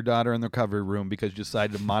for your daughter in the recovery room because you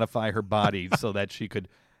decided to modify her body so that she could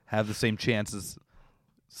have the same chance as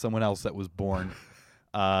someone else that was born,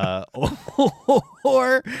 or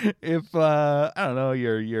if I don't know,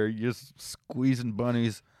 you're just squeezing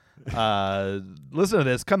bunnies. Listen to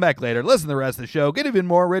this. Come back later. Listen to the rest of the show. Get even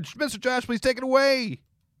more rich. Mr. Josh, please take it away.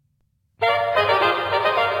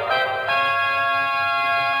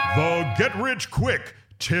 The Get Rich Quick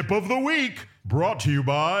Tip of the Week, brought to you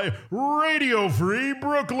by Radio Free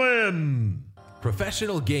Brooklyn.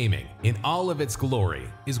 Professional gaming, in all of its glory,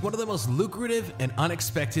 is one of the most lucrative and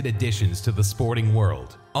unexpected additions to the sporting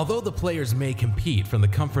world. Although the players may compete from the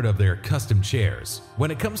comfort of their custom chairs, when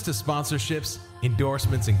it comes to sponsorships,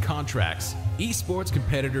 endorsements, and contracts, esports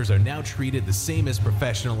competitors are now treated the same as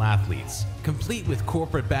professional athletes, complete with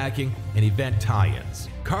corporate backing and event tie-ins.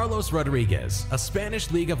 Carlos Rodriguez, a Spanish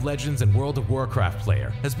League of Legends and World of Warcraft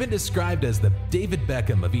player, has been described as the David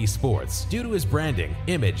Beckham of esports due to his branding,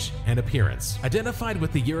 image, and appearance. Identified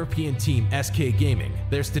with the European team SK Gaming,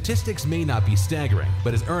 their statistics may not be staggering,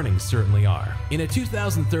 but his earnings certainly are. In a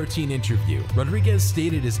 2013 interview, Rodriguez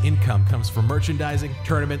stated his income comes from merchandising,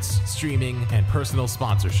 tournaments, streaming, and personal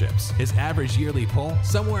sponsorships. His average yearly pull,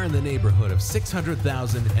 somewhere in the neighborhood of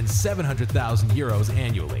 600,000 and 700,000 euros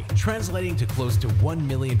annually, translating to close to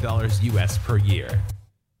 $1 million US per year.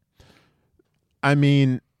 I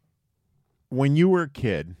mean, when you were a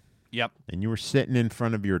kid Yep. and you were sitting in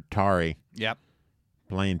front of your Atari Yep.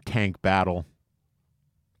 playing Tank Battle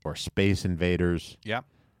or Space Invaders, Yep.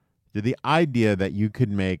 did the idea that you could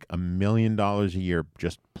make $1 million a year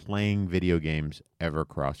just playing video games ever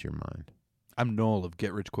cross your mind? I'm Noel of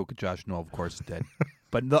Get Rich Quick with Josh. Noel, of course, did.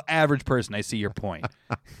 But the average person, I see your point.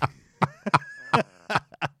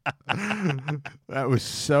 That was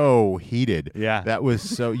so heated. Yeah. That was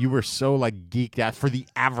so, you were so like geeked out. For the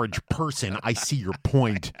average person, I see your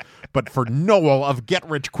point. But for Noel of Get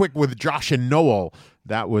Rich Quick with Josh and Noel,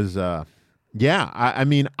 that was, I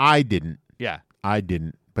mean, I didn't. Yeah. I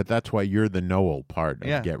didn't. But that's why you're the Noel part of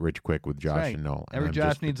Yeah. Get Rich Quick with Josh Right. and Noel. And Every I'm Josh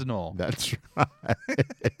just- needs a Noel. That's right.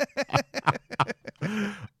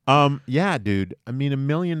 Yeah, dude. I mean, $1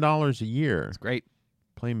 million a year It's great.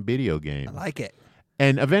 playing video games. I like it.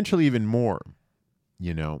 And eventually even more,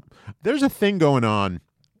 you know. There's a thing going on.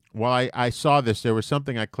 While I saw this, there was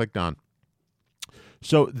something I clicked on.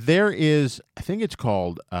 So there is, I think it's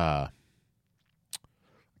called, I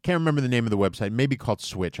can't remember the name of the website, maybe called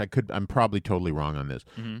Switch. I'm probably totally wrong on this.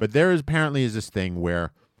 But there is apparently is this thing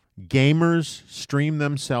where gamers stream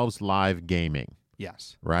themselves live gaming,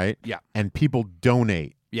 Yes. right? Yeah. And people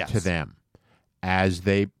donate Yes. to them as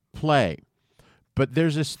they play. But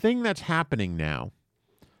there's this thing that's happening now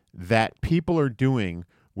that people are doing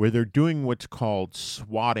where they're doing what's called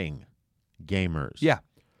swatting gamers. Yeah.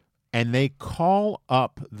 And they call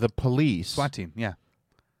up the police SWAT team. Yeah.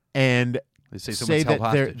 and They say say someone's held that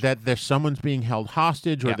hostage. that there's someone's being held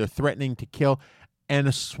hostage or Yeah. they're threatening to kill. And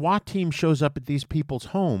a SWAT team shows up at these people's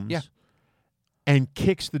homes Yeah. and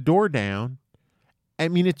kicks the door down. I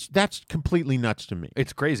mean, that's completely nuts to me.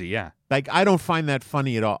 It's crazy. Yeah. Like, I don't find that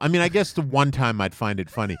funny at all. I mean, I guess the one time I'd find it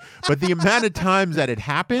funny, but the amount of times that it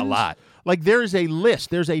happens, A lot. Like, there's a list.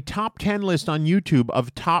 There's a top 10 list on YouTube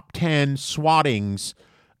of top 10 swattings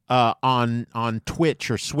on Twitch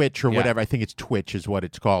or Switch or Yeah. whatever. I think it's Twitch is what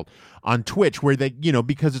it's called on Twitch, where they,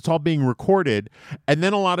 because it's all being recorded. And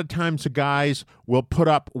then a lot of times the guys will put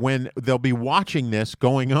up when they'll be watching this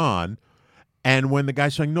going on. And when the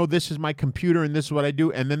guy's saying, no, this is my computer and this is what I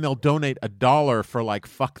do, and then they'll donate $1 for like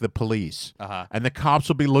fuck the police. Uh-huh. And the cops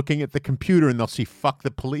will be looking at the computer and they'll see fuck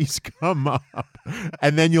the police come up.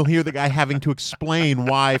 And then you'll hear the guy having to explain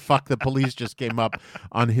why fuck the police just came up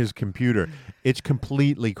on his computer. It's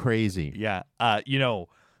completely crazy. Yeah.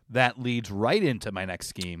 That leads right into my next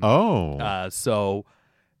scheme. Oh. So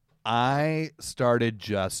I started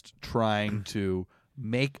just trying to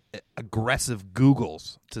make aggressive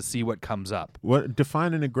Googles to see what comes up. What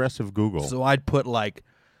define an aggressive Google? So I'd put like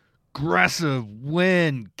aggressive,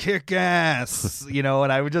 win, kick ass, and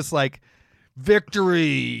I would just like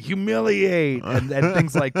victory, humiliate, and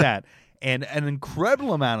things like that. And an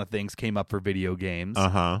incredible amount of things came up for video games.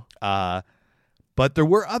 But there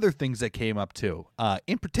were other things that came up too.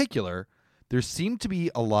 In particular, there seemed to be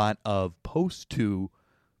a lot of posts to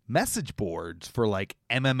message boards for like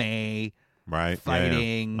MMA, right,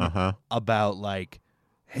 fighting, yeah. about like,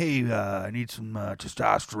 hey, I need some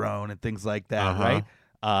testosterone and things like that,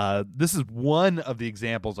 right? This is one of the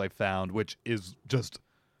examples I found, which is just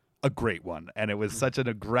a great one. And it was such an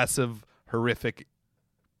aggressive, horrific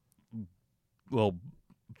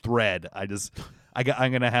thread.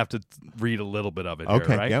 I'm going to have to read a little bit of it Okay,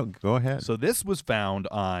 here, right? yeah, go ahead. So this was found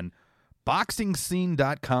on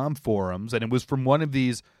boxingscene.com forums, and it was from one of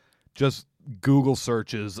these just Google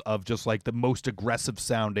searches of just like the most aggressive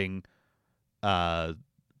sounding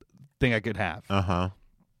thing I could have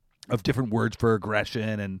of different words for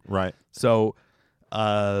aggression. And right. So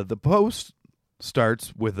the post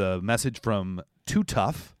starts with a message from Too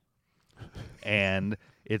Tough, and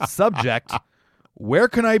its subject, where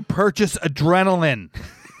can I purchase adrenaline?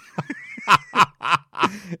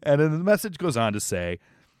 And then the message goes on to say,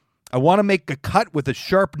 I want to make a cut with a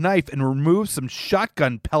sharp knife and remove some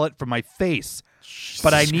shotgun pellet from my face,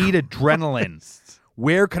 but I need adrenaline.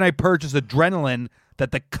 Where can I purchase adrenaline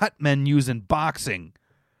that the cut men use in boxing?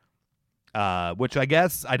 Which I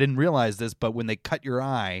guess I didn't realize this, but when they cut your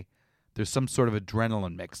eye, there's some sort of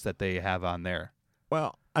adrenaline mix that they have on there.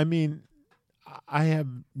 Well, I mean, I have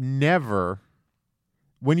never.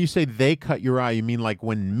 When you say they cut your eye, you mean like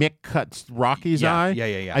when Mick cuts Rocky's eye?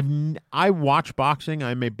 Yeah. I watch boxing.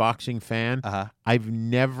 I'm a boxing fan. I've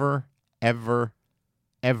never, ever,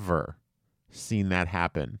 ever seen that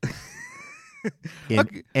happen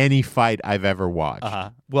in any fight I've ever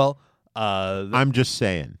watched. Well, I'm just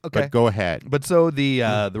saying. Okay. But go ahead. But so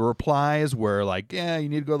the replies were like, yeah, you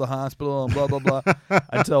need to go to the hospital and blah, blah, blah.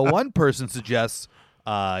 Until one person suggests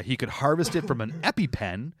he could harvest it from an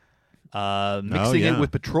EpiPen, mixing it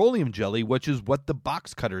with petroleum jelly, which is what the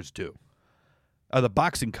box cutters do. the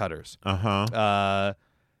boxing cutters. And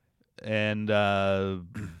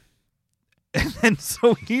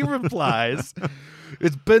so he replies,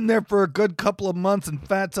 "It's been there for a good couple of months, and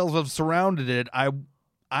fat cells have surrounded it. I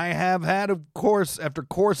have had a course after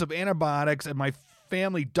course of antibiotics, and my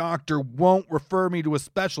family doctor won't refer me to a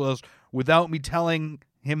specialist without me telling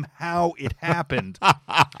him how it happened.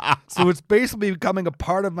 So it's basically becoming a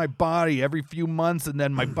part of my body every few months, and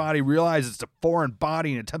then my body realizes it's a foreign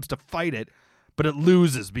body and attempts to fight it, but it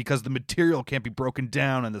loses because the material can't be broken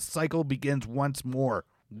down, and the cycle begins once more.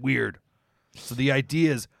 Weird. So the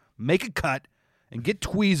idea is make a cut and get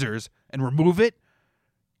tweezers and remove it.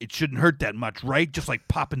 It shouldn't hurt that much, right? Just like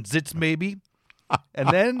popping zits, maybe." And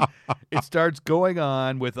then it starts going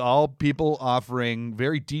on with all people offering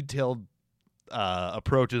very detailed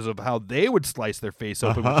approaches of how they would slice their face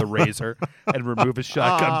open with a razor and remove a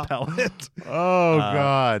shotgun pellet. Oh,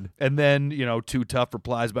 God. And then, Too Tough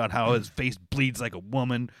replies about how his face bleeds like a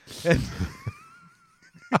woman.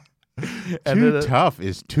 Too Tough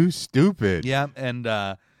is too stupid. Yeah, and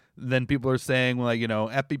then people are saying, well,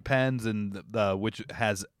 EpiPens, and which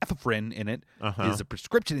has epinephrine in it, is a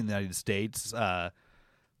prescription in the United States.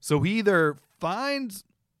 So he either finds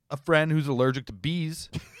a friend who's allergic to bees,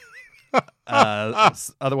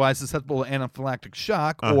 otherwise susceptible to anaphylactic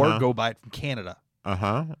shock, or go buy it from Canada.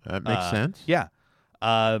 That makes sense. Yeah.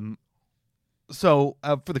 So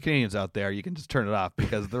for the Canadians out there, you can just turn it off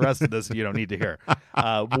because the rest of this you don't need to hear.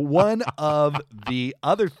 One of the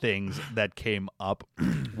other things that came up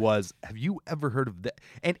was, have you ever heard of that?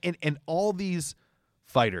 And all these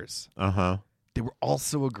fighters, they were all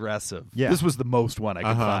so aggressive. Yeah. This was the most one I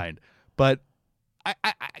could find. But I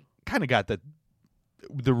kind of got that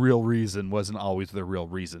the real reason wasn't always the real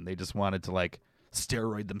reason. They just wanted to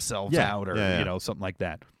steroid themselves out or something like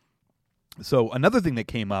that. So another thing that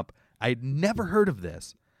came up, I had never heard of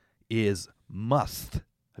this, is musth.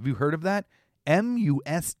 Have you heard of that?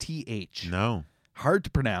 M-U-S-T-H. No. Hard to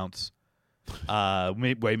pronounce.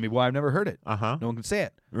 Maybe why I've never heard it. No one can say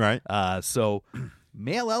it. Right. So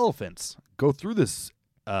male elephants go through this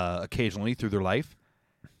occasionally through their life,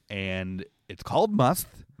 and it's called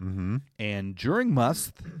musth. And during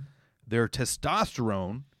musth, their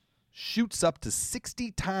testosterone shoots up to 60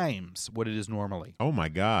 times what it is normally. Oh, my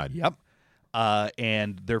God. Yep.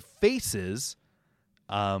 And their faces,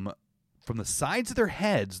 from the sides of their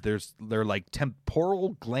heads, they're like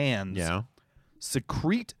temporal glands,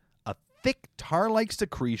 secrete a thick tar-like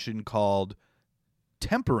secretion called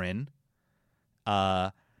temperin,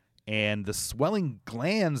 and the swelling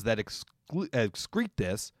glands that excrete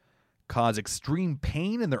this cause extreme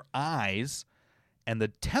pain in their eyes, and the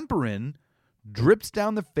temperin drips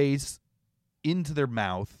down the face into their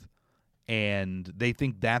mouth, and they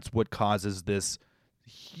think that's what causes this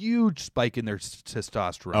huge spike in their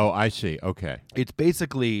testosterone. Oh, I see. Okay. It's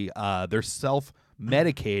basically they're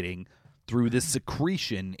self-medicating through this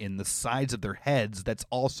secretion in the sides of their heads that's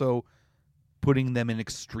also putting them in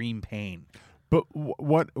extreme pain. But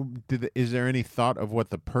is there any thought of what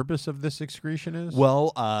the purpose of this excretion is?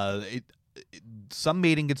 Well, some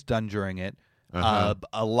mating gets done during it.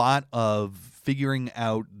 A lot of figuring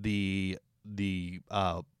out the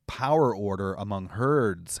power order among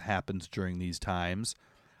herds happens during these times.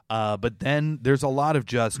 But then there's a lot of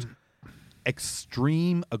just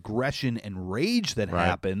extreme aggression and rage that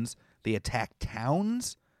happens. They attack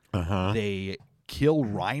towns. They kill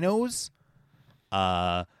rhinos.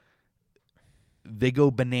 They go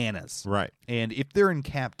bananas. Right. And if they're in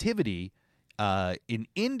captivity, in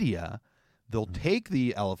India, they'll take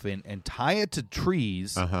the elephant and tie it to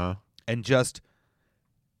trees and just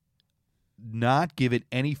not give it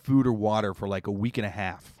any food or water for like a week and a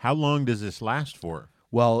half. How long does this last for?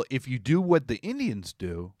 Well, if you do what the Indians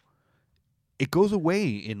do, it goes away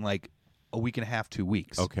in like a week and a half, 2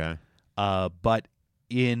 weeks. Okay. But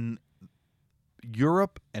in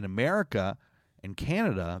Europe and America and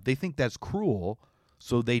Canada, they think that's cruel,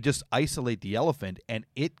 so they just isolate the elephant, and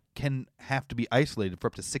it can have to be isolated for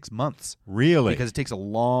up to 6 months. Really? Because it takes a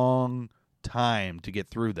long time to get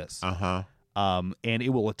through this. And it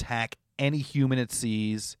will attack any human it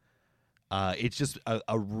sees. It's just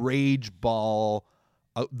a rage ball,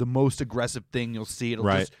 the most aggressive thing you'll see. It'll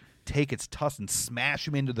just take its tusks and smash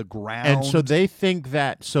them into the ground. And so they think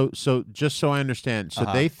that, so just so I understand, so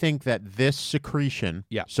they think that this secretion,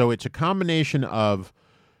 so it's a combination of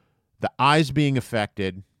the eyes being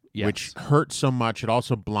affected, which hurts so much, it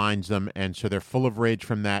also blinds them, and so they're full of rage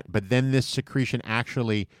from that, but then this secretion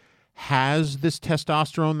actually has this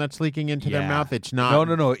testosterone that's leaking into their mouth. It's not.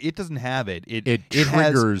 No. It doesn't have it. It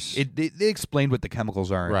triggers. They explained what the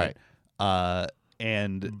chemicals are in it.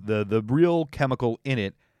 And the real chemical in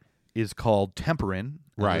it is called Temperin,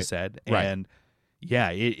 as I Right. said. Right. And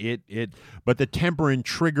yeah, it But the temperin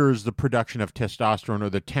triggers the production of testosterone, or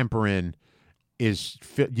the temperin is.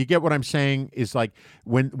 You get what I'm saying? Is like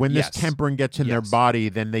when this Yes. temperin gets in their Yes. body,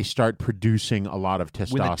 then they start producing a lot of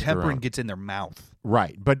testosterone. when the Temperin gets in their mouth.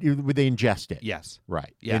 Right, but they ingest it. Yes.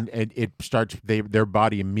 Right. Yeah. And it starts. Their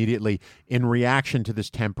body immediately, in reaction to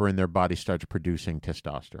this temperin, their body starts producing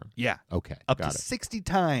testosterone. Yeah. Okay. Up got to it. 60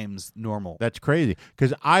 times normal. That's crazy.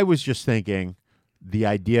 Because I was just thinking, the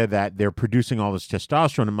idea that they're producing all this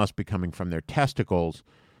testosterone, it must be coming from their testicles,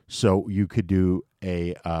 so you could do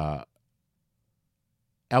a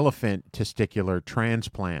elephant testicular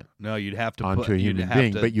transplant No, you'd have to onto put a you'd human have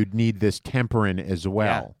being, to- but you'd need this temperin as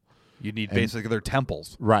well. You'd need And- basically their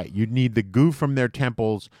temples. Right. You'd need the goo from their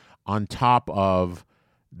temples on top of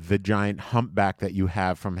the giant humpback that you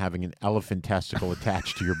have from having an elephant testicle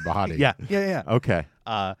attached to your body. Yeah. Okay.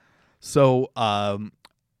 So I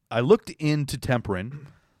looked into Temperin.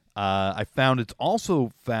 I found it's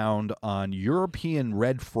also found on European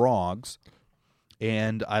red frogs,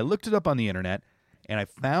 and I looked it up on the internet, and I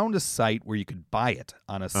found a site where you could buy it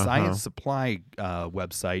on a science supply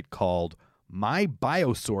website called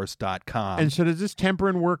mybiosource.com. And so does this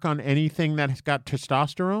temperin work on anything that has got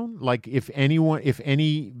testosterone? Like if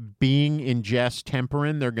any being ingests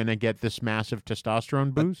temperin, they're going to get this massive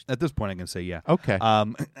testosterone boost? At this point, I can say yeah. Okay.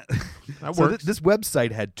 That works. This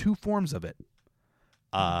website had two forms of it.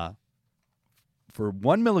 For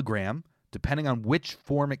 1 milligram, depending on which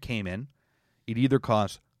form it came in, it either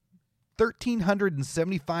cost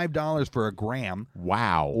 $1,375 for a gram.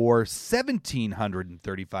 Wow. Or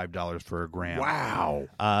 $1,735 for a gram.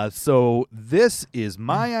 Wow. So this is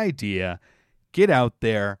my idea. Get out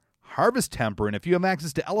there, harvest temperin. If you have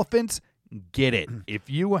access to elephants, get it. If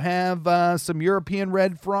you have some European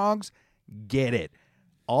red frogs, get it.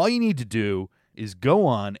 All you need to do is go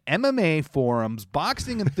on MMA forums,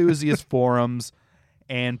 boxing enthusiast forums,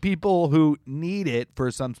 and people who need it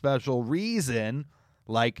for some special reason,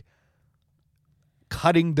 like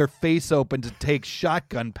cutting their face open to take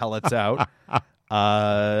shotgun pellets out.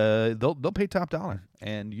 They'll pay top dollar,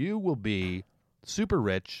 and you will be super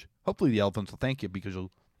rich. Hopefully, the elephants will thank you because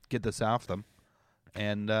you'll get this off them.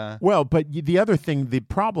 And well, but the other thing, the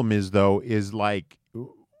problem is though, is like,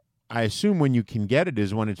 I assume when you can get it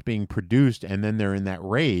is when it's being produced, and then they're in that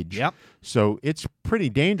rage. Yep. So it's pretty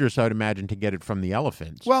dangerous, I would imagine, to get it from the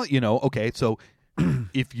elephants. well, okay, so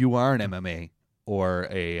if you are an MMA or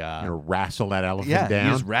a Wrestle that elephant yeah, down.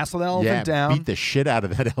 you just wrestle that elephant down, Beat the shit out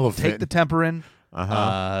of that elephant. take the temperin,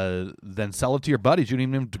 then sell it to your buddies. You don't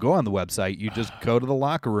even have to go on the website. You just go to the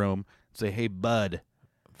locker room and say, "Hey, bud,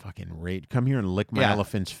 fucking rage! Come here and lick my Yeah.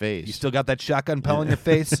 elephant's face." you still got that shotgun pellet in your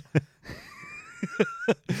face?"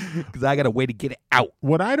 Because I got a way to get it out.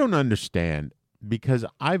 What I don't understand, because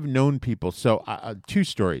I've known people. So two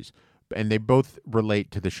stories, and they both relate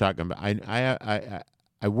to the shotgun. But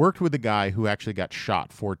I worked with a guy who actually got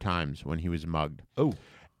shot 4 times when he was mugged. Oh.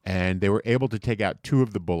 And they were able to take out 2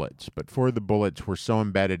 of the bullets, but 4 of the bullets were so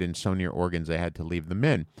embedded and so near organs they had to leave them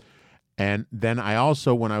in. And then I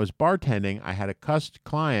also, when I was bartending, I had a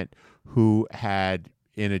client who had,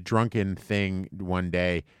 in a drunken thing one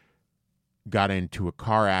day, got into a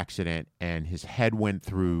car accident, and his head went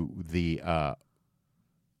through the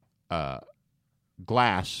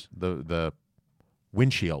glass, the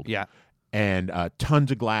windshield. Yeah. And tons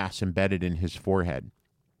of glass embedded in his forehead.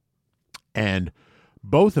 And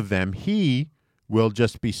both of them, he will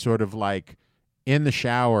just be sort of like in the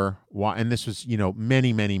shower, and this was,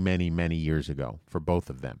 many, many, many, many years ago for both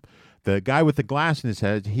of them. The guy with the glass in his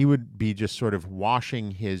head, he would be just sort of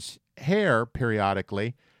washing his hair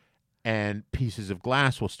periodically, and pieces of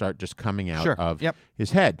glass will start just coming out of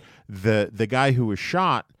his head. The guy who was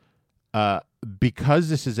shot, because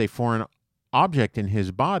this is a foreign object in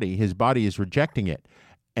his body is rejecting it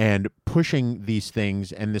and pushing these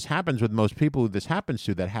things. And this happens with most people who this happens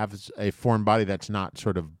to, that have a foreign body that's not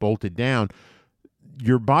sort of bolted down.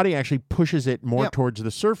 Your body actually pushes it more towards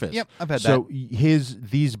the surface. Yep, I've had so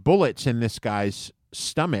these bullets in this guy's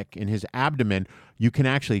stomach, in his abdomen, you can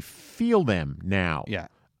actually feel them now. Yeah.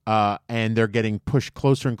 And they're getting pushed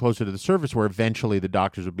closer and closer to the surface, where eventually the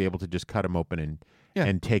doctors will be able to just cut them open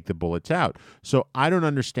and take the bullets out. So I don't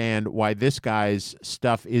understand why this guy's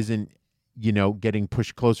stuff isn't, getting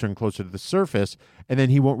pushed closer and closer to the surface, and then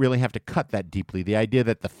he won't really have to cut that deeply. The idea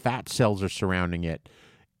that the fat cells are surrounding it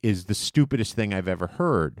is the stupidest thing I've ever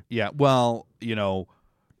heard. Yeah, well,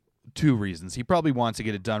 2 reasons. He probably wants to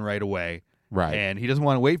get it done right away. Right. And he doesn't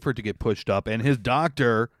want to wait for it to get pushed up, and his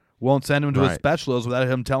doctor won't send him to a specialist without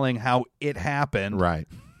him telling how it happened. Right.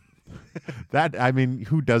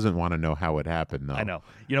 Who doesn't want to know how it happened, though? I know.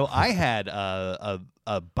 I had a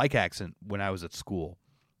bike accident when I was at school.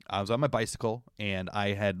 I was on my bicycle, and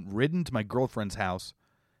I had ridden to my girlfriend's house,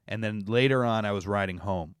 and then later on I was riding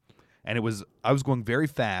home. And I was going very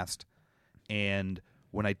fast, and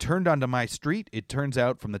when I turned onto my street, it turns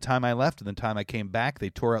out from the time I left and the time I came back, they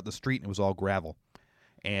tore out the street, and it was all gravel.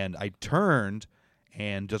 And I turned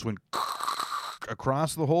and just went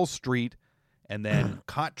across the whole street, and then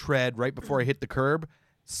caught tread right before I hit the curb,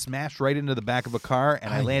 smashed right into the back of a car,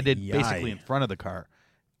 and I landed basically in front of the car,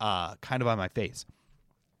 kind of on my face.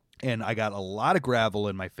 And I got a lot of gravel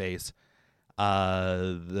in my face.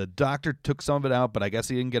 The doctor took some of it out, but I guess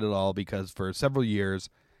he didn't get it all because for several years,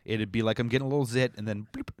 it'd be like I'm getting a little zit, and then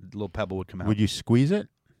bloop, a little pebble would come out. Would you squeeze it?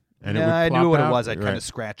 And yeah, it would I plop knew what out? it was. I'd kind Right. of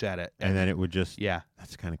scratch at it. And then it would just... Yeah.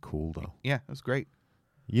 That's kind of cool, though. Yeah, it was great.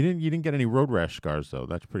 You didn't get any road rash scars, though.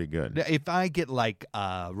 That's pretty good. If I get like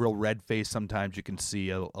real red face, sometimes you can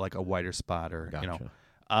see like a whiter spot or Gotcha.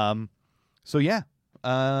 So yeah,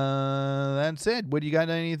 that's it. What do you got?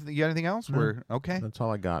 You got anything else? We're okay. That's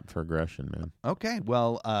all I got for aggression, man. Okay.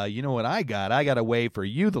 Well, you know what I got? I got a way for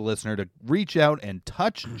you, the listener, to reach out and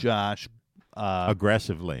touch Josh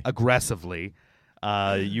aggressively.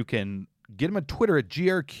 You can get him on Twitter at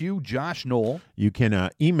GRQ Josh Knoll. You can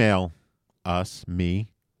email me,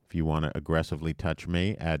 if you want to aggressively touch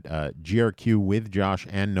me, at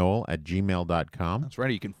grqwithjoshandnoel@gmail.com. That's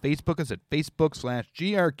right. You can Facebook us at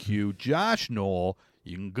Facebook.com/GRQ Josh Knoll.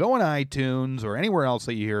 You can go on iTunes or anywhere else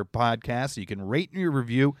that you hear podcasts. You can rate your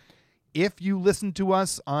review. If you listen to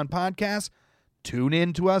us on podcasts, tune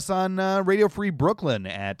in to us on Radio Free Brooklyn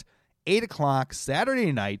at 8 o'clock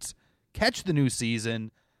Saturday nights. Catch the new season.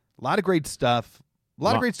 A lot of great stuff. A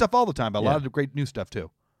lot of great stuff all the time, but a lot of great new stuff, too.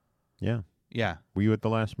 Yeah. Yeah. Were you at the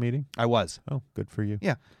last meeting? I was. Oh, good for you.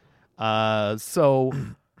 Yeah. So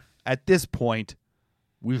at this point,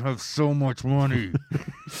 we have so much money.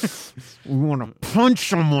 We want to punch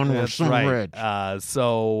someone with That's some right. rich.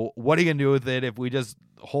 So what are you going to do with it? If we just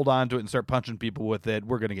hold on to it and start punching people with it,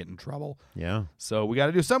 we're going to get in trouble. Yeah. So we got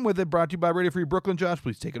to do something with it. Brought to you by Radio Free Brooklyn. Josh,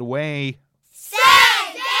 please take it away.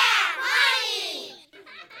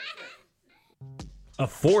 A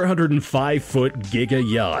 405-foot Giga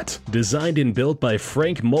yacht, designed and built by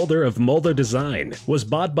Frank Mulder of Mulder Design, was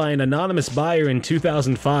bought by an anonymous buyer in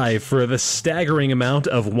 2005 for the staggering amount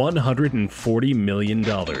of $140 million.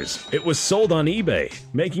 It was sold on eBay,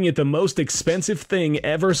 making it the most expensive thing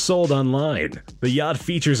ever sold online. The yacht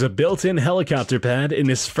features a built-in helicopter pad and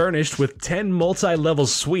is furnished with 10 multi-level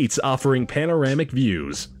suites offering panoramic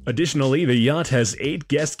views. Additionally, the yacht has 8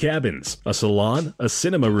 guest cabins, a salon, a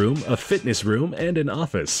cinema room, a fitness room, and an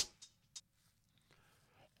office.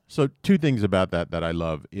 So 2 things about that I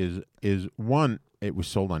love is one, it was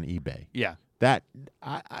sold on eBay. Yeah. That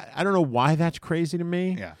I don't know why that's crazy to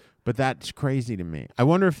me. Yeah. But that's crazy to me. I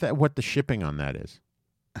wonder what the shipping on that is.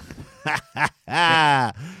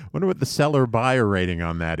 Wonder what the seller buyer rating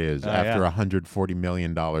on that is after $140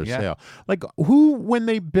 million sale. Like who, when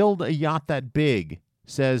they build a yacht that big,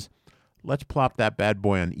 says, let's plop that bad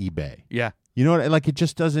boy on eBay. Yeah. You know what? Like it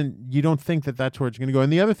just doesn't. You don't think that that's where it's going to go.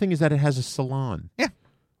 And the other thing is that it has a salon. Yeah.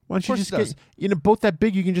 Why don't you just get boat that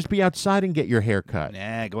big? You can just be outside and get your hair cut.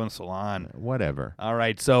 Nah, go in the salon. Whatever. All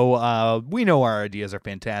right. So we know our ideas are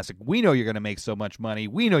fantastic. We know you're going to make so much money.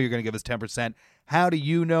 We know you're going to give us 10%. How do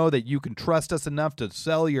you know that you can trust us enough to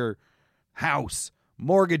sell your house,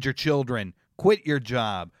 mortgage your children, quit your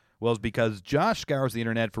job? Well, it's because Josh scours the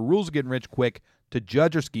internet for rules of getting rich quick to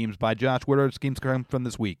judge our schemes by. Josh, what are our schemes coming from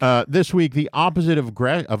this week? This week, the opposite of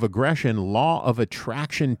aggression, law of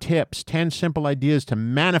attraction tips, 10 simple ideas to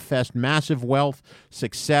manifest massive wealth,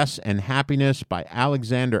 success, and happiness by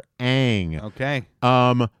Alexander Ang. Okay.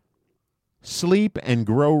 Sleep and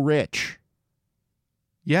grow rich.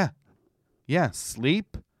 Yeah. Yeah,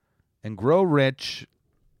 sleep and grow rich,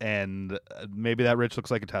 and maybe that rich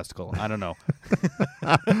looks like a testicle. I don't know.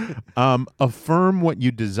 Affirm what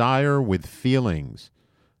you desire with feelings.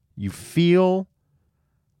 You feel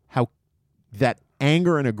how that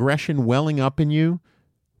anger and aggression welling up in you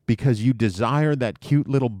because you desire that cute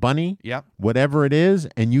little bunny, Yep. whatever it is,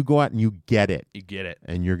 and you go out and you get it. You get it.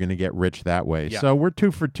 And you're going to get rich that way. Yep. So we're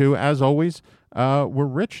 2 for 2, as always. We're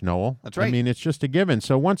rich, Noel. That's right. I mean, it's just a given.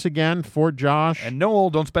 So once again, for Josh. And Noel,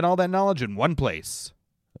 don't spend all that knowledge in one place.